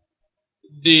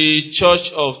 The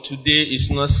church of today is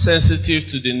not sensitive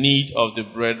to the need of the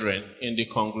brethren in the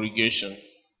congregation.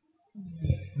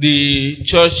 The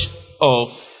church of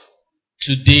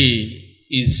today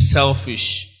is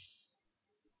selfish.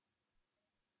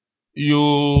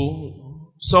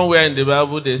 Somewhere in the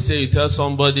Bible they say you tell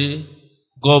somebody,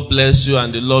 God bless you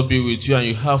and the Lord be with you, and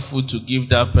you have food to give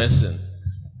that person.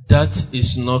 That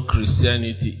is not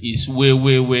Christianity. It's way,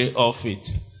 way, way off it.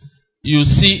 You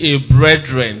see a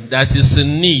brethren that is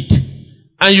in need,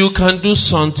 and you can do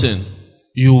something,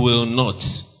 you will not.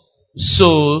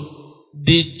 So,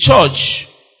 the church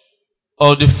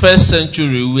of the first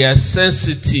century, we are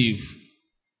sensitive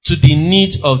to the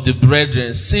need of the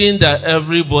brethren, seeing that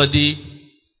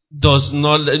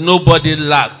nobody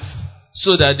lacks,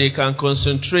 so that they can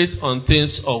concentrate on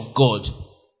things of God.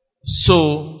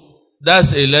 So,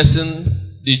 that's a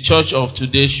lesson the church of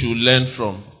today should learn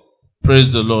from.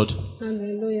 Praise the Lord.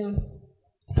 Hallelujah.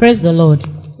 Praise the Lord.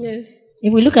 Yes.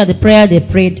 If we look at the prayer they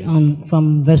prayed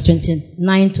from verse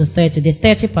 29 to 30, the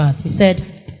 30 part, he said,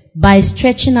 by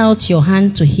stretching out your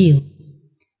hand to heal,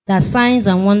 that signs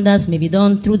and wonders may be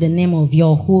done through the name of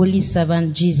your holy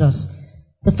servant Jesus.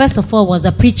 The first of all was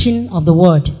the preaching of the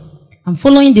word. And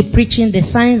following the preaching, the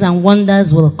signs and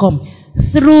wonders will come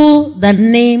through the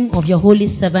name of your holy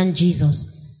servant Jesus.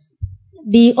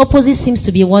 The opposite seems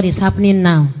to be what is happening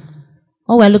now.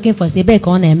 All we're looking for is the back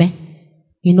on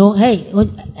you know, hey,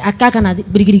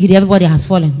 everybody has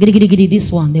fallen.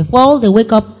 This one. They fall, they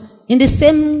wake up in the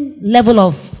same level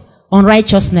of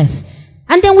unrighteousness.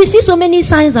 And then we see so many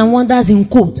signs and wonders in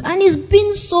quote. And it's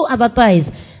been so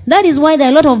advertised. That is why there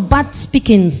are a lot of bad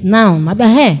speakings now. Why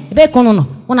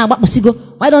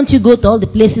don't you go to all the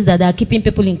places that are keeping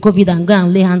people in COVID and go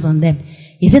and lay hands on them?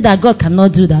 Is it that God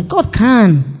cannot do that? God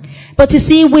can. But you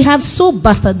see, we have so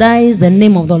bastardized the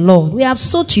name of the Lord. We have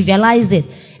so trivialized it.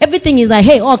 Everything is like,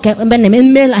 hey, okay,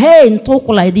 hey, talk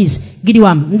like this. We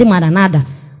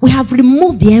have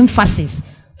removed the emphasis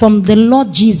from the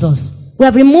Lord Jesus. We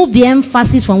have removed the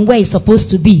emphasis from where it's supposed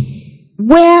to be.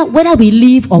 Whether we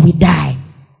live or we die,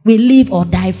 we live or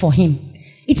die for Him.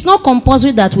 It's not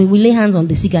compulsory that we will lay hands on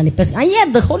the sick and the person. And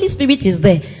yet the Holy Spirit is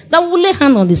there. That will lay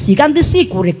hands on the sick and the sick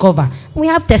will recover. We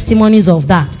have testimonies of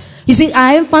that. You see,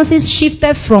 our emphasis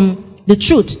shifted from the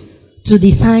truth to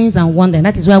the signs and wonders.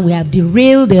 That is why we have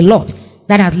derailed a lot.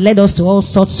 That has led us to all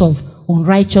sorts of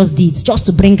unrighteous deeds just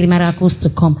to bring miracles to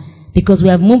come. Because we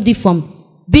have moved it from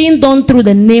being done through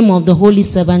the name of the Holy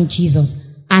Servant Jesus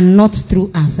and not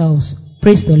through ourselves.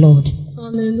 Praise the Lord.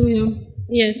 Hallelujah.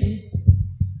 Yes.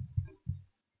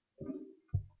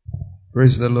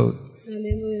 Praise the Lord.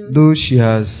 Hallelujah. Though she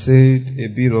has said a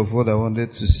bit of what I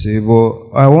wanted to say,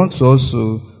 but I want to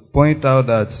also point out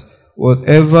that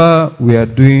whatever we are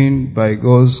doing by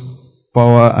God's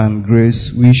power and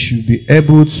grace, we should be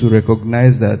able to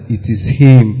recognize that it is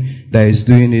Him that is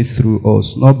doing it through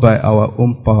us, not by our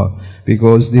own power.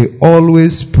 Because they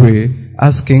always pray,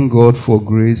 asking God for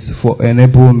grace, for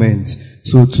enablement.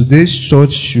 So today's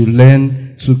church should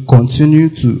learn to continue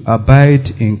to abide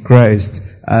in Christ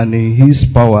and in His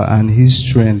power and His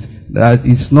strength. That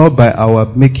it's not by our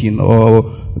making or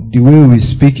the way we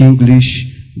speak English,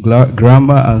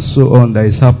 grammar and so on that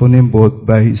is happening, but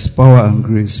by His power and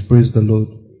grace. Praise the Lord.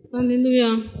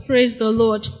 Hallelujah. Praise the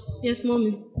Lord. Yes,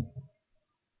 Mommy.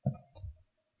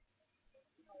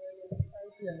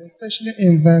 Especially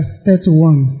in verse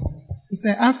 31. It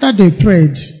said, after they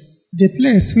prayed, the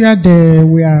place where they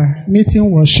were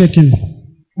meeting was shaken,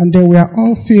 and they were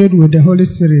all filled with the Holy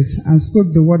Spirit and spoke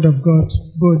the word of God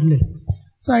boldly.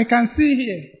 So I can see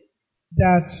here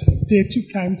that they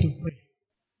took time to pray.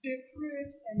 They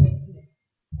prayed earnestly.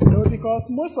 Because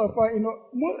most of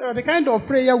the kind of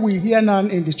prayer we hear now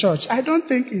in the church, I don't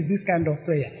think is this kind of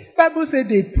prayer. Bible said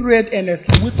they prayed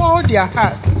earnestly with all their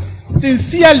heart,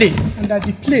 sincerely, and that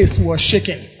the place was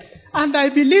shaken. And I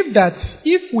believe that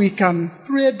if we can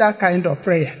pray that kind of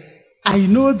prayer, I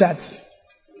know that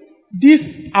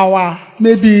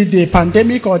maybe the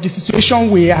pandemic or the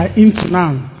situation we are into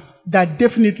now, that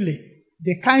definitely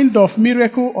the kind of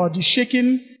miracle or the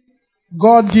shaking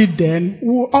God did then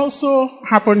will also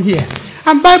happen here.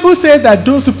 And Bible says that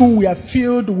those people were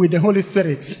filled with the Holy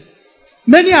Spirit.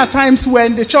 Many a times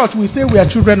when the church we say we are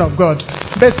children of God,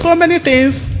 but so many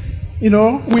things,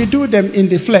 we do them in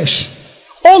the flesh.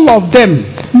 All of them,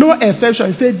 no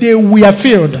exception, say they were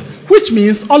filled, which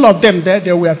means all of them there,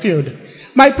 they were filled.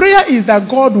 My prayer is that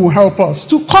God will help us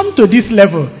to come to this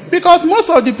level, because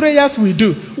most of the prayers we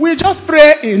do, we just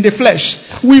pray in the flesh.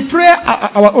 We pray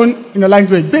our own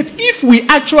language. But if we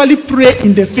actually pray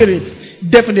in the Spirit,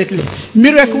 definitely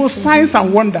miracles, signs,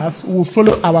 and wonders will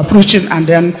follow our preaching and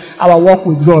then our walk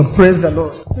with God. Praise the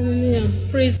Lord. Hallelujah.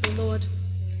 Praise the Lord.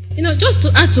 Just to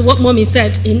add to what Mommy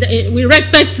said, with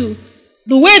respect to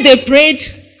the way they prayed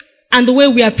and the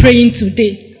way we are praying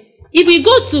today. If we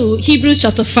go to Hebrews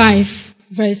chapter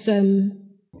 5, verse 7.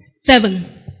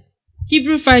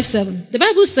 Hebrews 5:7. The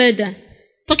Bible said,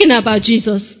 talking about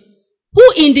Jesus,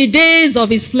 who in the days of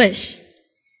his flesh,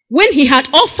 when he had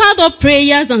offered up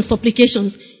prayers and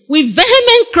supplications with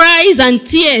vehement cries and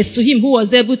tears to him who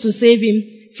was able to save him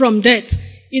from death.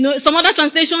 Some other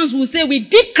translations will say with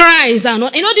deep cries and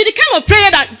the kind of prayer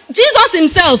that Jesus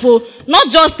himself, not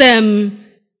just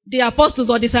the apostles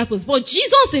or disciples, but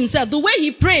Jesus himself, the way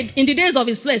he prayed in the days of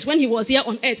his flesh when he was here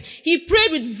on earth, he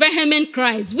prayed with vehement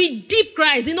cries, with deep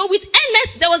cries, with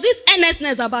earnest. There was this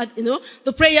earnestness about,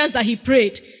 the prayers that he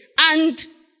prayed. And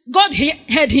God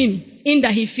heard him in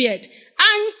that he feared.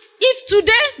 And if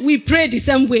today we pray the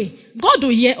same way, God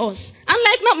will hear us. And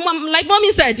like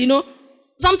Mommy said,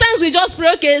 sometimes we just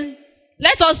pray, okay,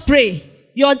 let us pray.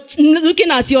 You're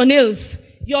looking at your nails.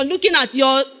 You're looking at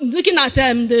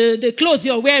the clothes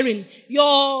you're wearing.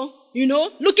 You're,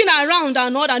 looking around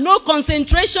and all that. No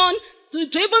concentration to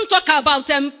even talk about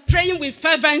praying with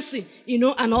fervency,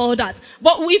 and all that.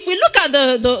 But if we look at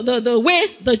the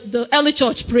way the early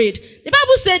church prayed, the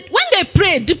Bible said when they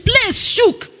prayed, the place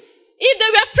shook. If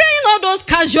they were praying all those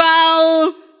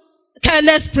casual,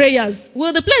 careless prayers,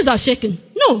 will the place have shaken?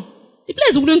 No, the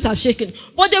place wouldn't have shaken.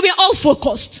 But they were all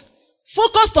focused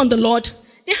on the Lord.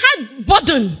 They had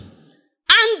burden.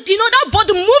 And, that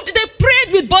burden moved. They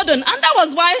prayed with burden. And that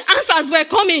was why answers were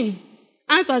coming.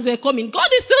 God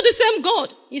is still the same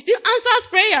God. He still answers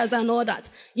prayers and all that.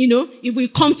 If we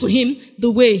come to him the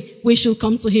way we should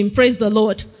come to him. Praise the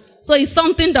Lord. So it's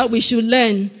something that we should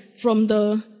learn from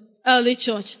the early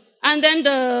church. And then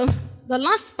the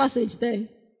last passage there.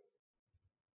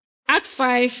 Acts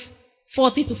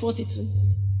 5:40-42.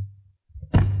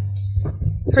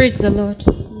 Praise the Lord.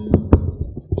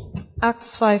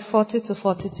 Acts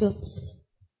 5:40-42.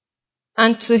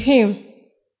 And to him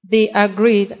they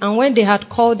agreed, and when they had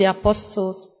called the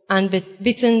apostles and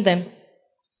beaten them,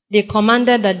 they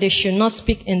commanded that they should not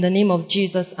speak in the name of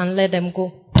Jesus and let them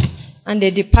go. And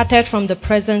they departed from the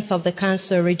presence of the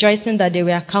council, rejoicing that they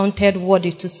were accounted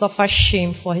worthy to suffer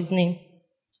shame for his name.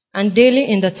 And daily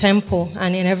in the temple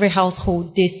and in every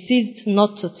household they ceased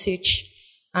not to teach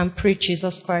and preach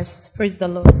Jesus Christ. Praise the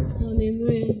Lord.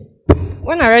 Hallelujah.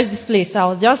 When I read this place, I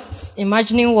was just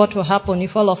imagining what will happen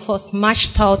if all of us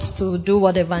marched out to do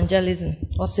what evangelism,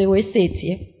 or say we say it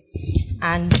here.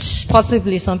 And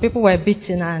possibly some people were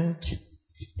beaten, and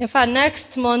in fact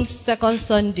next month, second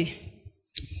Sunday,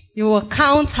 you will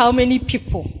count how many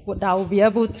people that will be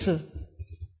able to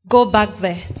go back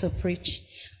there to preach.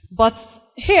 But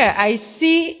here I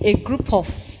see a group of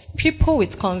people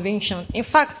with conviction. In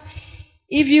fact,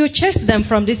 if you chase them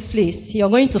from this place, you're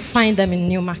going to find them in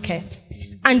New Market.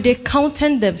 And they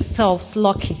counted themselves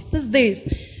lucky. These days,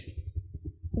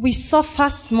 we suffer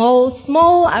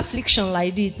small affliction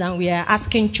like this, and we are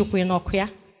asking Chukwu Inokwia.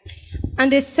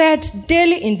 And they said,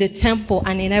 daily in the temple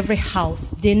and in every house,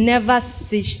 they never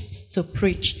ceased to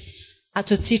preach,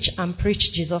 to teach and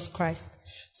preach Jesus Christ.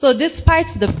 So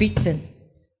despite the beating,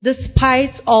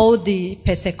 despite all the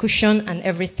persecution and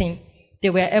everything,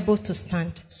 they were able to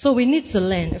stand. So we need to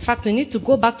learn. In fact, we need to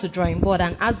go back to drawing board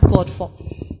and ask God for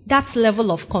that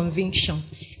level of conviction.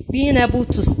 Being able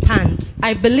to stand.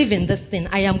 I believe in this thing.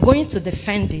 I am going to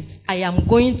defend it. I am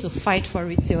going to fight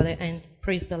for it till the end.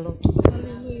 Praise the Lord.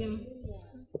 Hallelujah.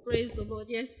 Praise the Lord.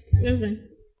 Yes, Reverend.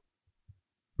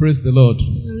 Praise the Lord.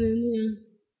 Hallelujah.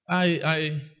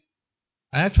 I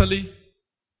actually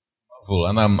marvel,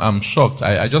 and I'm shocked.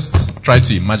 I just try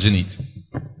to imagine it.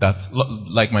 that,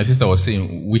 like my sister was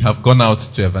saying, we have gone out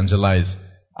to evangelize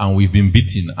and we've been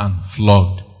beaten and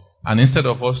flogged. And instead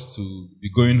of us to be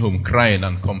going home crying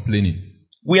and complaining,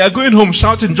 we are going home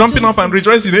shouting, jumping up and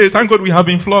rejoicing. Hey, thank God we have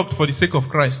been flogged for the sake of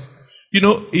Christ. You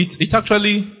know, it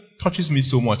actually touches me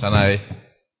so much, and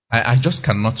I just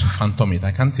cannot fathom it.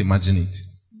 I can't imagine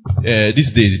it.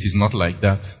 These days it is not like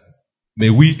that. May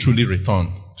we truly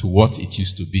return to what it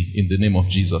used to be in the name of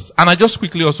Jesus. And I just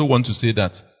quickly also want to say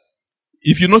that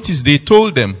if you notice, they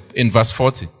told them in verse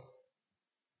 40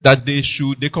 that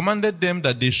they commanded them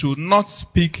that they should not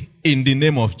speak in the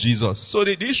name of Jesus. So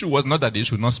the issue was not that they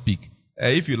should not speak.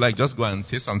 If you like, just go and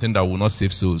say something that will not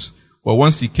save souls. But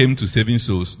once it came to saving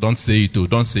souls, don't say it.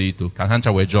 Don't say it.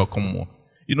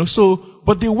 You know, so,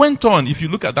 but they went on. If you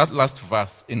look at that last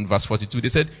verse, in verse 42, they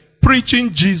said, preaching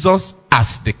Jesus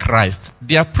as the Christ.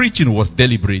 Their preaching was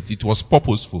deliberate. It was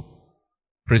purposeful.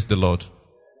 Praise the Lord.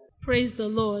 Praise the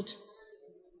Lord.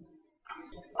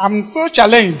 I'm so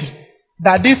challenged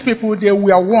that these people, they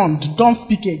were warned, don't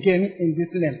speak again in this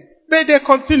name. But they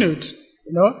continued.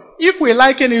 You know, if we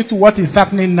liken it to what is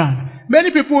happening now,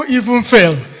 many people even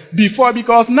fail before,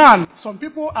 because now some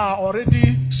people are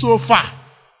already so far.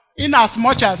 In as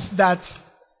much as that,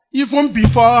 even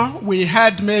before we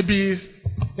had maybe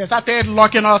they started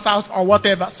locking us out or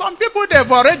whatever, some people,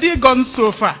 they've already gone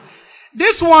so far.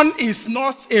 This one is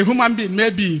not a human being,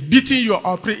 maybe beating you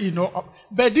or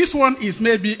but this one is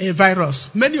maybe a virus.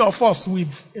 Many of us,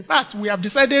 in fact, we have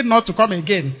decided not to come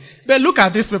again. But look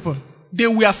at these people. They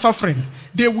were suffering.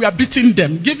 They were beating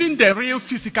them, giving the real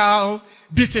physical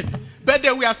beating. But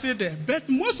they were still there. But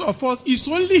most of us is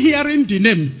only hearing the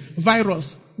name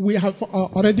virus. We have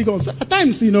already gone. So at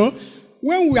times, you know,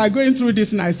 when we are going through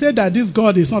this, and I said that this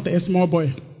God is not a small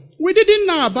boy. We didn't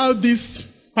know about this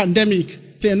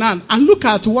pandemic till now. And look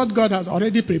at what God has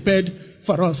already prepared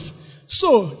for us.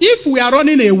 So, if we are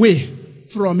running away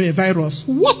from a virus,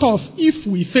 what of if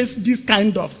we face this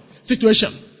kind of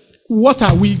situation? What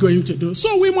are we going to do?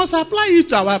 So, we must apply it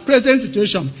to our present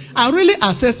situation and really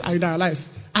assess in our lives,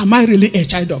 am I really a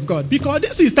child of God? Because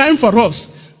this is time for us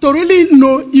to really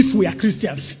know if we are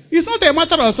Christians. It's not a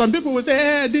matter of some people will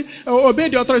say, obey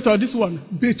the authority of this one.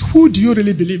 But who do you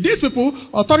really believe? These people,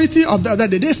 authority of the other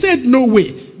day, they said no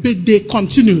way. But they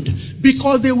continued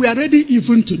because they were ready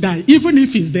even to die. Even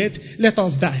if it's death, let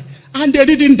us die. And they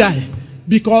didn't die.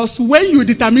 Because when you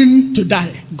determine to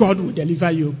die, God will deliver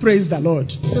you. Praise the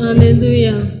Lord.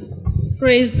 Hallelujah.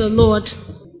 Praise the Lord.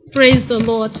 Praise the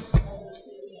Lord.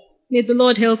 May the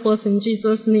Lord help us in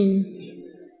Jesus' name.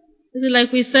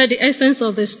 Like we said, the essence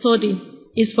of the study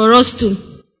is for us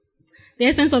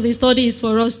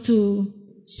to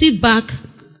sit back,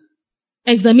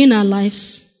 examine our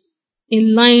lives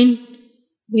in line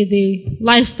with the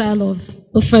lifestyle of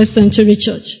the first century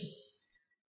church.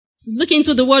 Look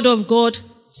into the Word of God,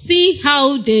 see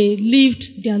how they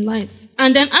lived their lives,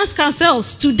 and then ask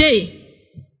ourselves today,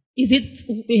 is it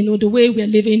the way we are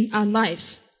living our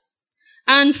lives?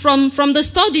 And from the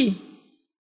study,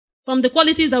 from the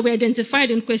qualities that we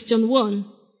identified in question 1,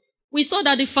 we saw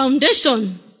that the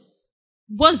foundation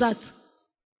was that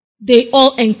they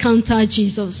all encountered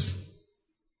Jesus.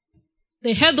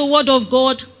 They heard the word of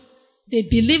God, they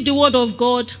believed the word of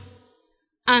God,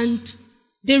 and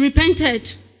they repented,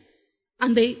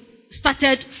 and they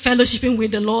started fellowshipping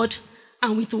with the Lord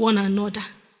and with one another.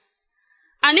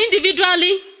 And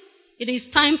individually, it is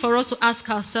time for us to ask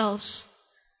ourselves,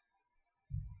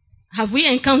 have we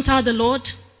encountered the Lord?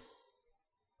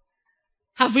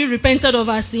 Have we repented of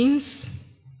our sins?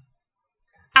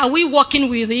 Are we walking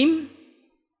with Him?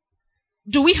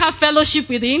 Do we have fellowship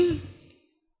with Him?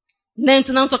 Then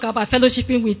to now talk about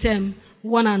fellowshipping with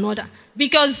one another.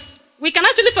 Because we can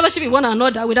actually fellowship with one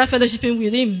another without fellowshipping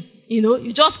with Him.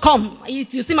 You just come. You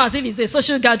seem as if it's a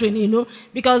social gathering,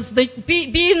 because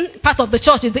being part of the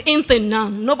church is the in thing now.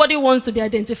 Nobody wants to be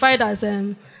identified as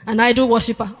an idol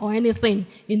worshiper or anything.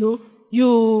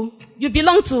 You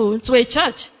belong to a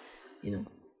church.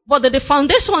 But the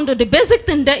foundation, the basic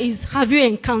thing there is, have you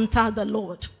encountered the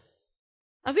Lord?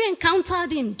 Have you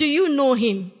encountered Him? Do you know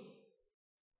Him?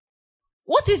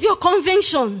 What is your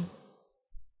conviction?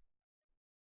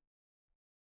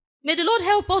 May the Lord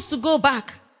help us to go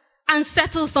back and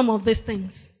settle some of these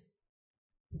things.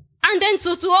 And then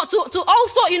to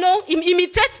also,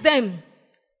 imitate them.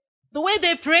 The way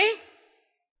they pray,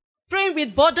 praying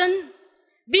with burden,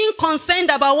 being concerned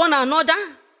about one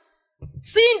another,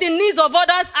 seeing the needs of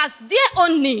others as their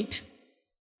own need.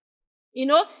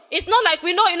 It's not like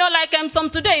we know, some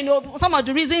today, some of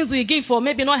the reasons we give for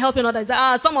maybe not helping others.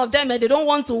 Some of them, they don't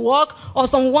want to work, or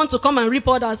some want to come and rip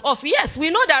others off. Yes, we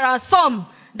know there are some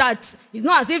that it's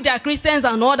not as if they are Christians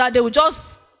and all that. They will just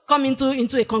come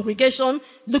into a congregation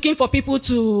looking for people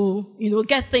to,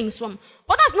 get things from.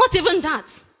 But that's not even that.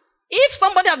 If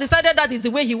somebody has decided that is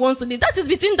the way he wants to live, that is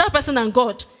between that person and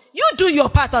God. You do your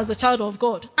part as a child of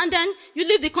God, and then you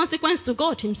leave the consequence to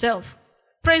God himself.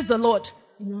 Praise the Lord.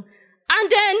 And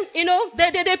then,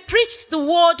 they preached the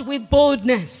word with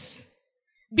boldness.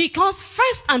 Because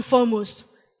first and foremost,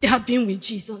 they have been with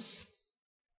Jesus.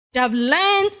 They have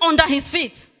learned under his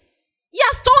feet. He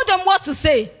has told them what to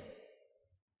say.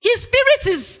 His spirit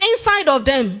is inside of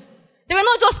them. They were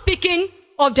not just speaking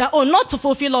of their own, not to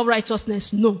fulfill all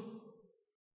righteousness. No.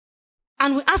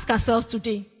 And we ask ourselves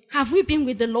today, have we been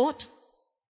with the Lord?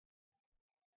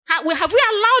 Have we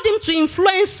allowed him to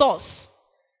influence us?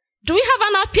 Do we have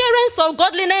an appearance of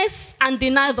godliness and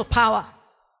deny the power?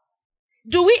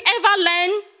 Do we ever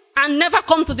learn and never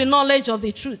come to the knowledge of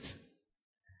the truth?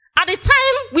 At the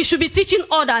time we should be teaching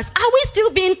others, are we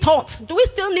still being taught? Do we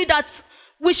still need that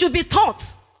we should be taught?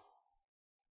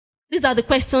 These are the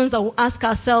questions that we'll ask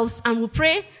ourselves, and we'll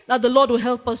pray that the Lord will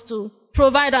help us to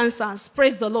provide answers.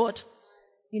 Praise the Lord.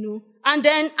 And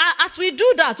then as we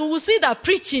do that, we will see that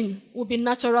preaching will be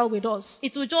natural with us.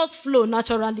 It will just flow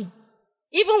naturally.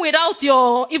 Even without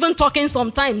your even talking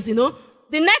sometimes, the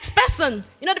next person,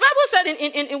 the Bible said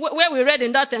in where we read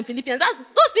in that Philippians, that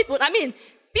those people,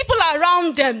 people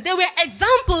around them, they were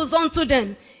examples unto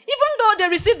them. Even though they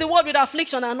received the word with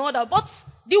affliction and all that, but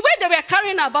the way they were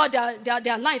carrying about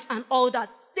their life and all that,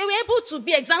 they were able to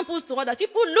be examples to others.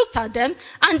 People looked at them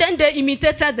and then they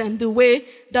imitated them the way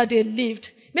that they lived.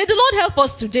 May the Lord help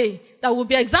us today that we'll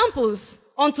be examples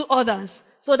unto others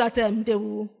so that they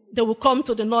will come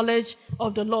to the knowledge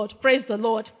of the Lord. Praise the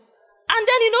Lord. And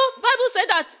then, Bible said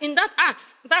that in that Acts,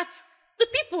 that the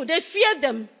people, they feared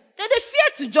them. They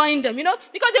feared to join them,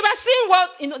 because they were seeing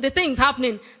what, the things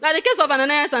happening. Like the case of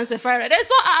Ananias and Sapphira. They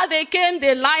saw how they came,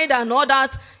 they lied and all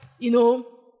that,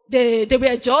 they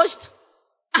were judged.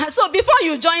 And so before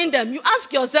you join them, you ask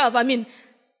yourself, do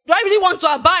I really want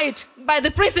to abide by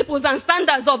the principles and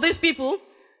standards of these people?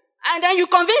 And then you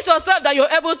convince yourself that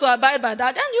you're able to abide by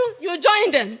that, then you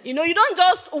join them. You don't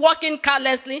just walk in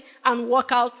carelessly and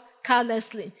walk out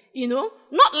carelessly.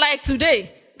 Not like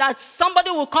today, that somebody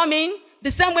will come in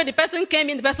the same way the person came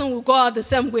in, the person will go out the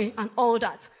same way and all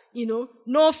that.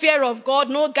 No fear of God,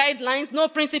 no guidelines, no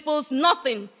principles,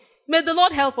 nothing. May the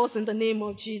Lord help us in the name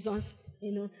of Jesus.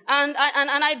 And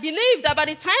I believe that by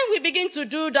the time we begin to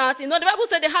do that, the Bible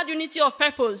said they had unity of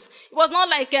purpose. It was not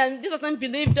like this person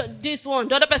believed this one,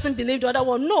 the other person believed the other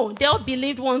one. No, they all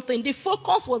believed one thing. The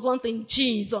focus was one thing,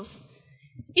 Jesus.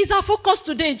 Is our focus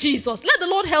today Jesus? Let the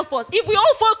Lord help us. If we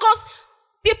all focus,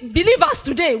 believers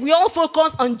today, we all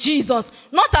focus on Jesus,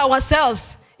 not ourselves.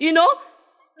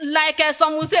 Like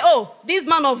some will say, oh, this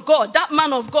man of God, that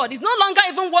man of God. It's no longer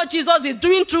even what Jesus is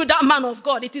doing through that man of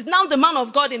God. It is now the man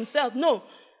of God himself. No.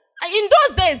 In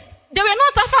those days, they were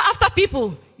not after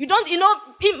people. It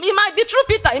might be true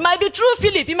Peter, it might be true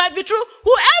Philip, it might be true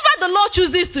whoever the Lord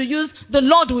chooses to use, the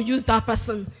Lord will use that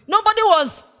person. Nobody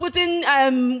was putting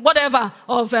whatever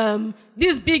of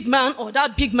this big man or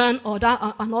that big man or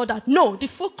that and all that. No, the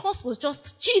focus was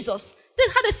just Jesus. They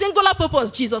had a singular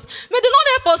purpose, Jesus. May the Lord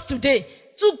help us today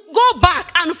to go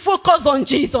back and focus on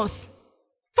Jesus.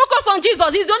 Focus on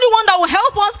Jesus. He's the only one that will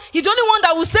help us. He's the only one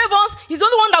that will save us. He's the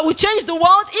only one that will change the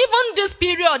world. Even this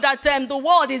period that the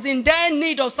world is in dire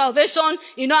need of salvation,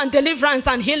 and deliverance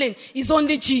and healing, is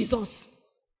only Jesus.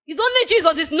 It's only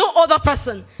Jesus. It's no other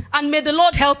person. And may the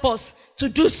Lord help us to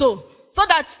do so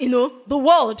that, the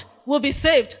world will be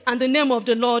saved and the name of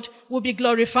the Lord will be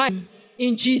glorified.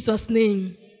 In Jesus'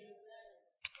 name.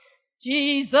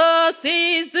 Jesus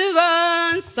is the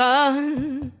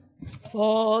answer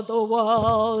for the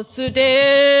world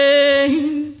today.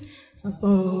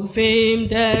 Above him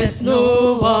there's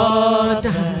no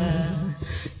other.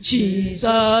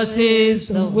 Jesus is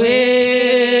the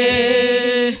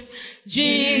way.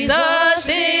 Jesus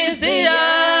is the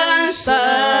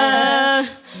answer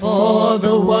for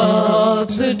the world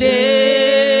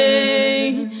today.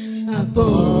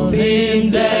 Above him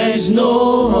there's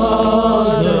no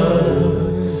other.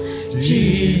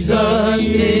 Jesus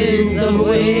is the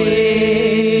way.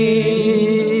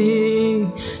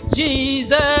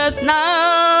 Jesus now,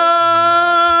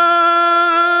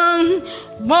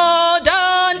 more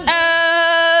than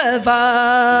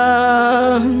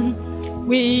ever,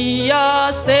 we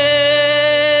are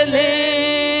sailing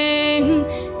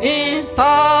in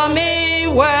stormy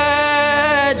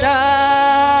weather.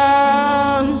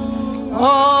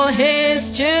 All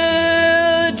his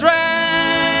children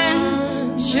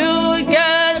should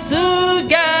get together,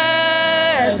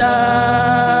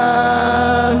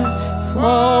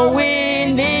 for we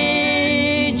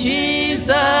need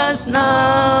Jesus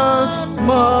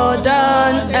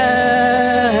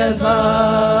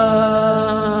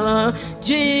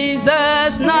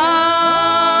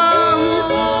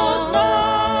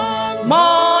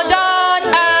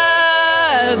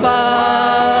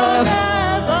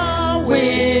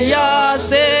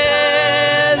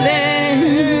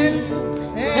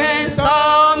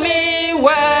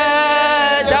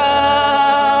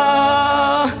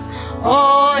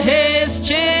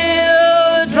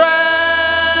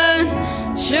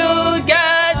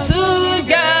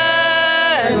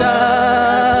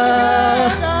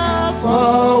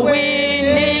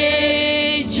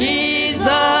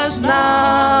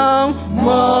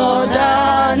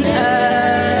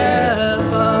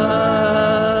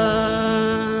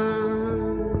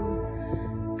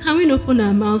Can we open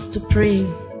our mouths to pray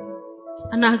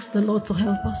and ask the Lord to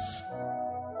help us?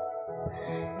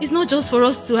 It's not just for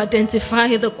us to identify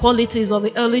the qualities of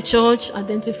the early church,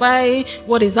 identify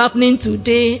what is happening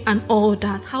today and all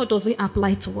that. How does it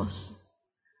apply to us?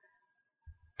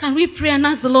 Can we pray and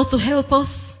ask the Lord to help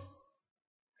us?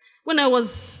 When I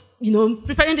was,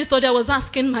 preparing this study, I was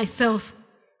asking myself,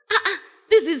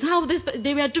 this is how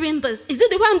they were doing this. Is it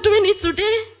the way I'm doing it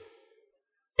today?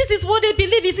 This is what they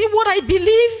believe. Is it what I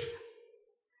believe?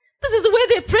 This is the way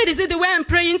they prayed. Is it the way I'm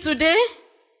praying today?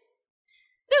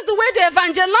 This is the way they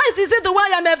evangelized. Is it the way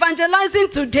I'm evangelizing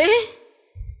today?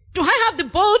 Do I have the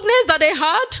boldness that they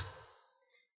had?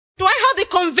 Do I have the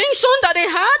conviction that they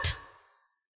had?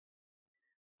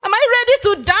 Am I ready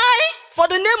to die for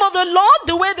the name of the Lord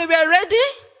the way they were ready?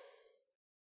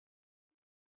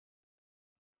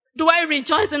 Do I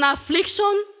rejoice in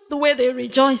affliction the way they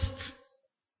rejoiced?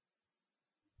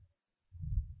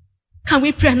 Can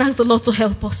we pray and ask the Lord to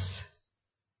help us?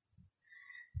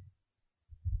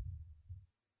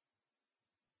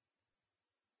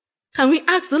 Can we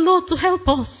ask the Lord to help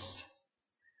us?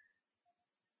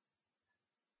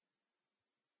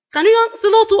 Can we ask the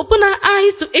Lord to open our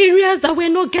eyes to areas that we're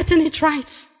not getting it right?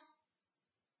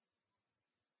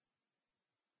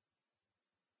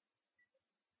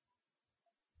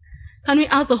 Can we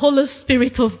ask the Holy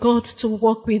Spirit of God to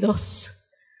walk with us?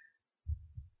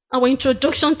 Our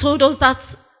introduction told us that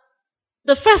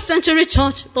the first century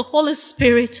church, the Holy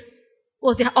Spirit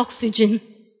was their oxygen.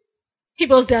 He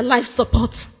was their life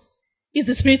support. Is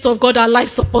the Spirit of God our life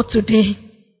support today?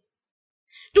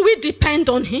 Do we depend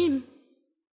on Him?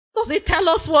 Does He tell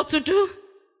us what to do?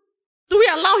 Do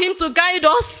we allow Him to guide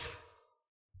us?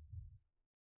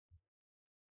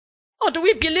 Or do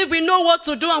we believe we know what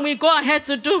to do and we go ahead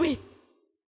to do it?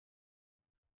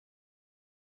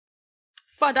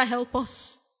 Father, help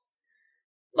us.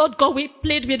 Lord God, we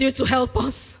plead with you to help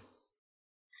us.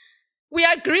 We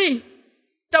agree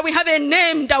that we have a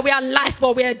name, that we are alive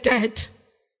but we are dead.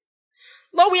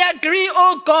 Lord, we agree,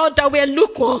 oh God, that we are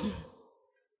lukewarm.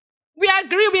 We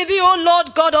agree with you, oh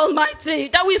Lord God Almighty,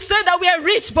 that we say that we are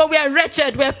rich but we are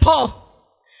wretched, we are poor.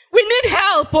 We need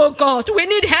help, oh God. We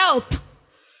need help.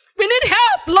 We need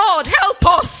help, Lord.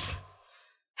 Help us.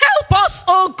 Help us,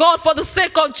 oh God, for the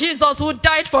sake of Jesus who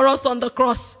died for us on the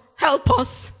cross. Help us.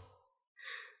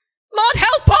 Lord,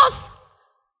 help us.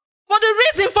 For the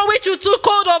reason for which you took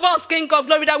hold of us, King of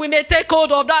Glory, that we may take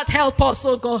hold of that. Help us,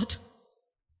 oh God.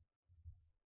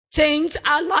 Change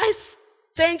our lives.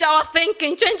 Change our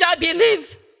thinking. Change our belief.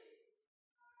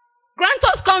 Grant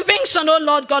us conviction, oh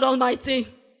Lord God Almighty.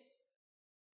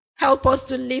 Help us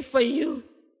to live for you.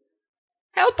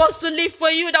 Help us to live for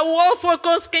you, that we all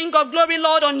focus, King of Glory,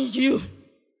 Lord, on you.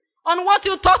 On what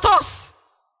you taught us.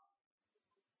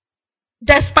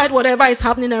 Despite whatever is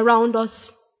happening around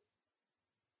us.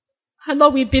 And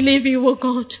Lord, we believe you, O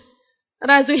God. And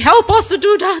as you help us to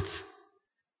do that,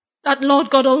 that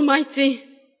Lord God Almighty,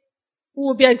 we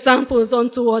will be examples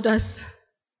unto others.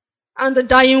 And the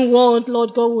dying world,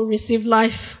 Lord God, will receive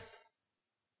life.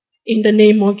 In the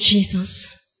name of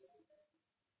Jesus.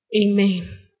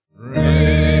 Amen.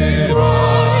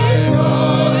 Revive.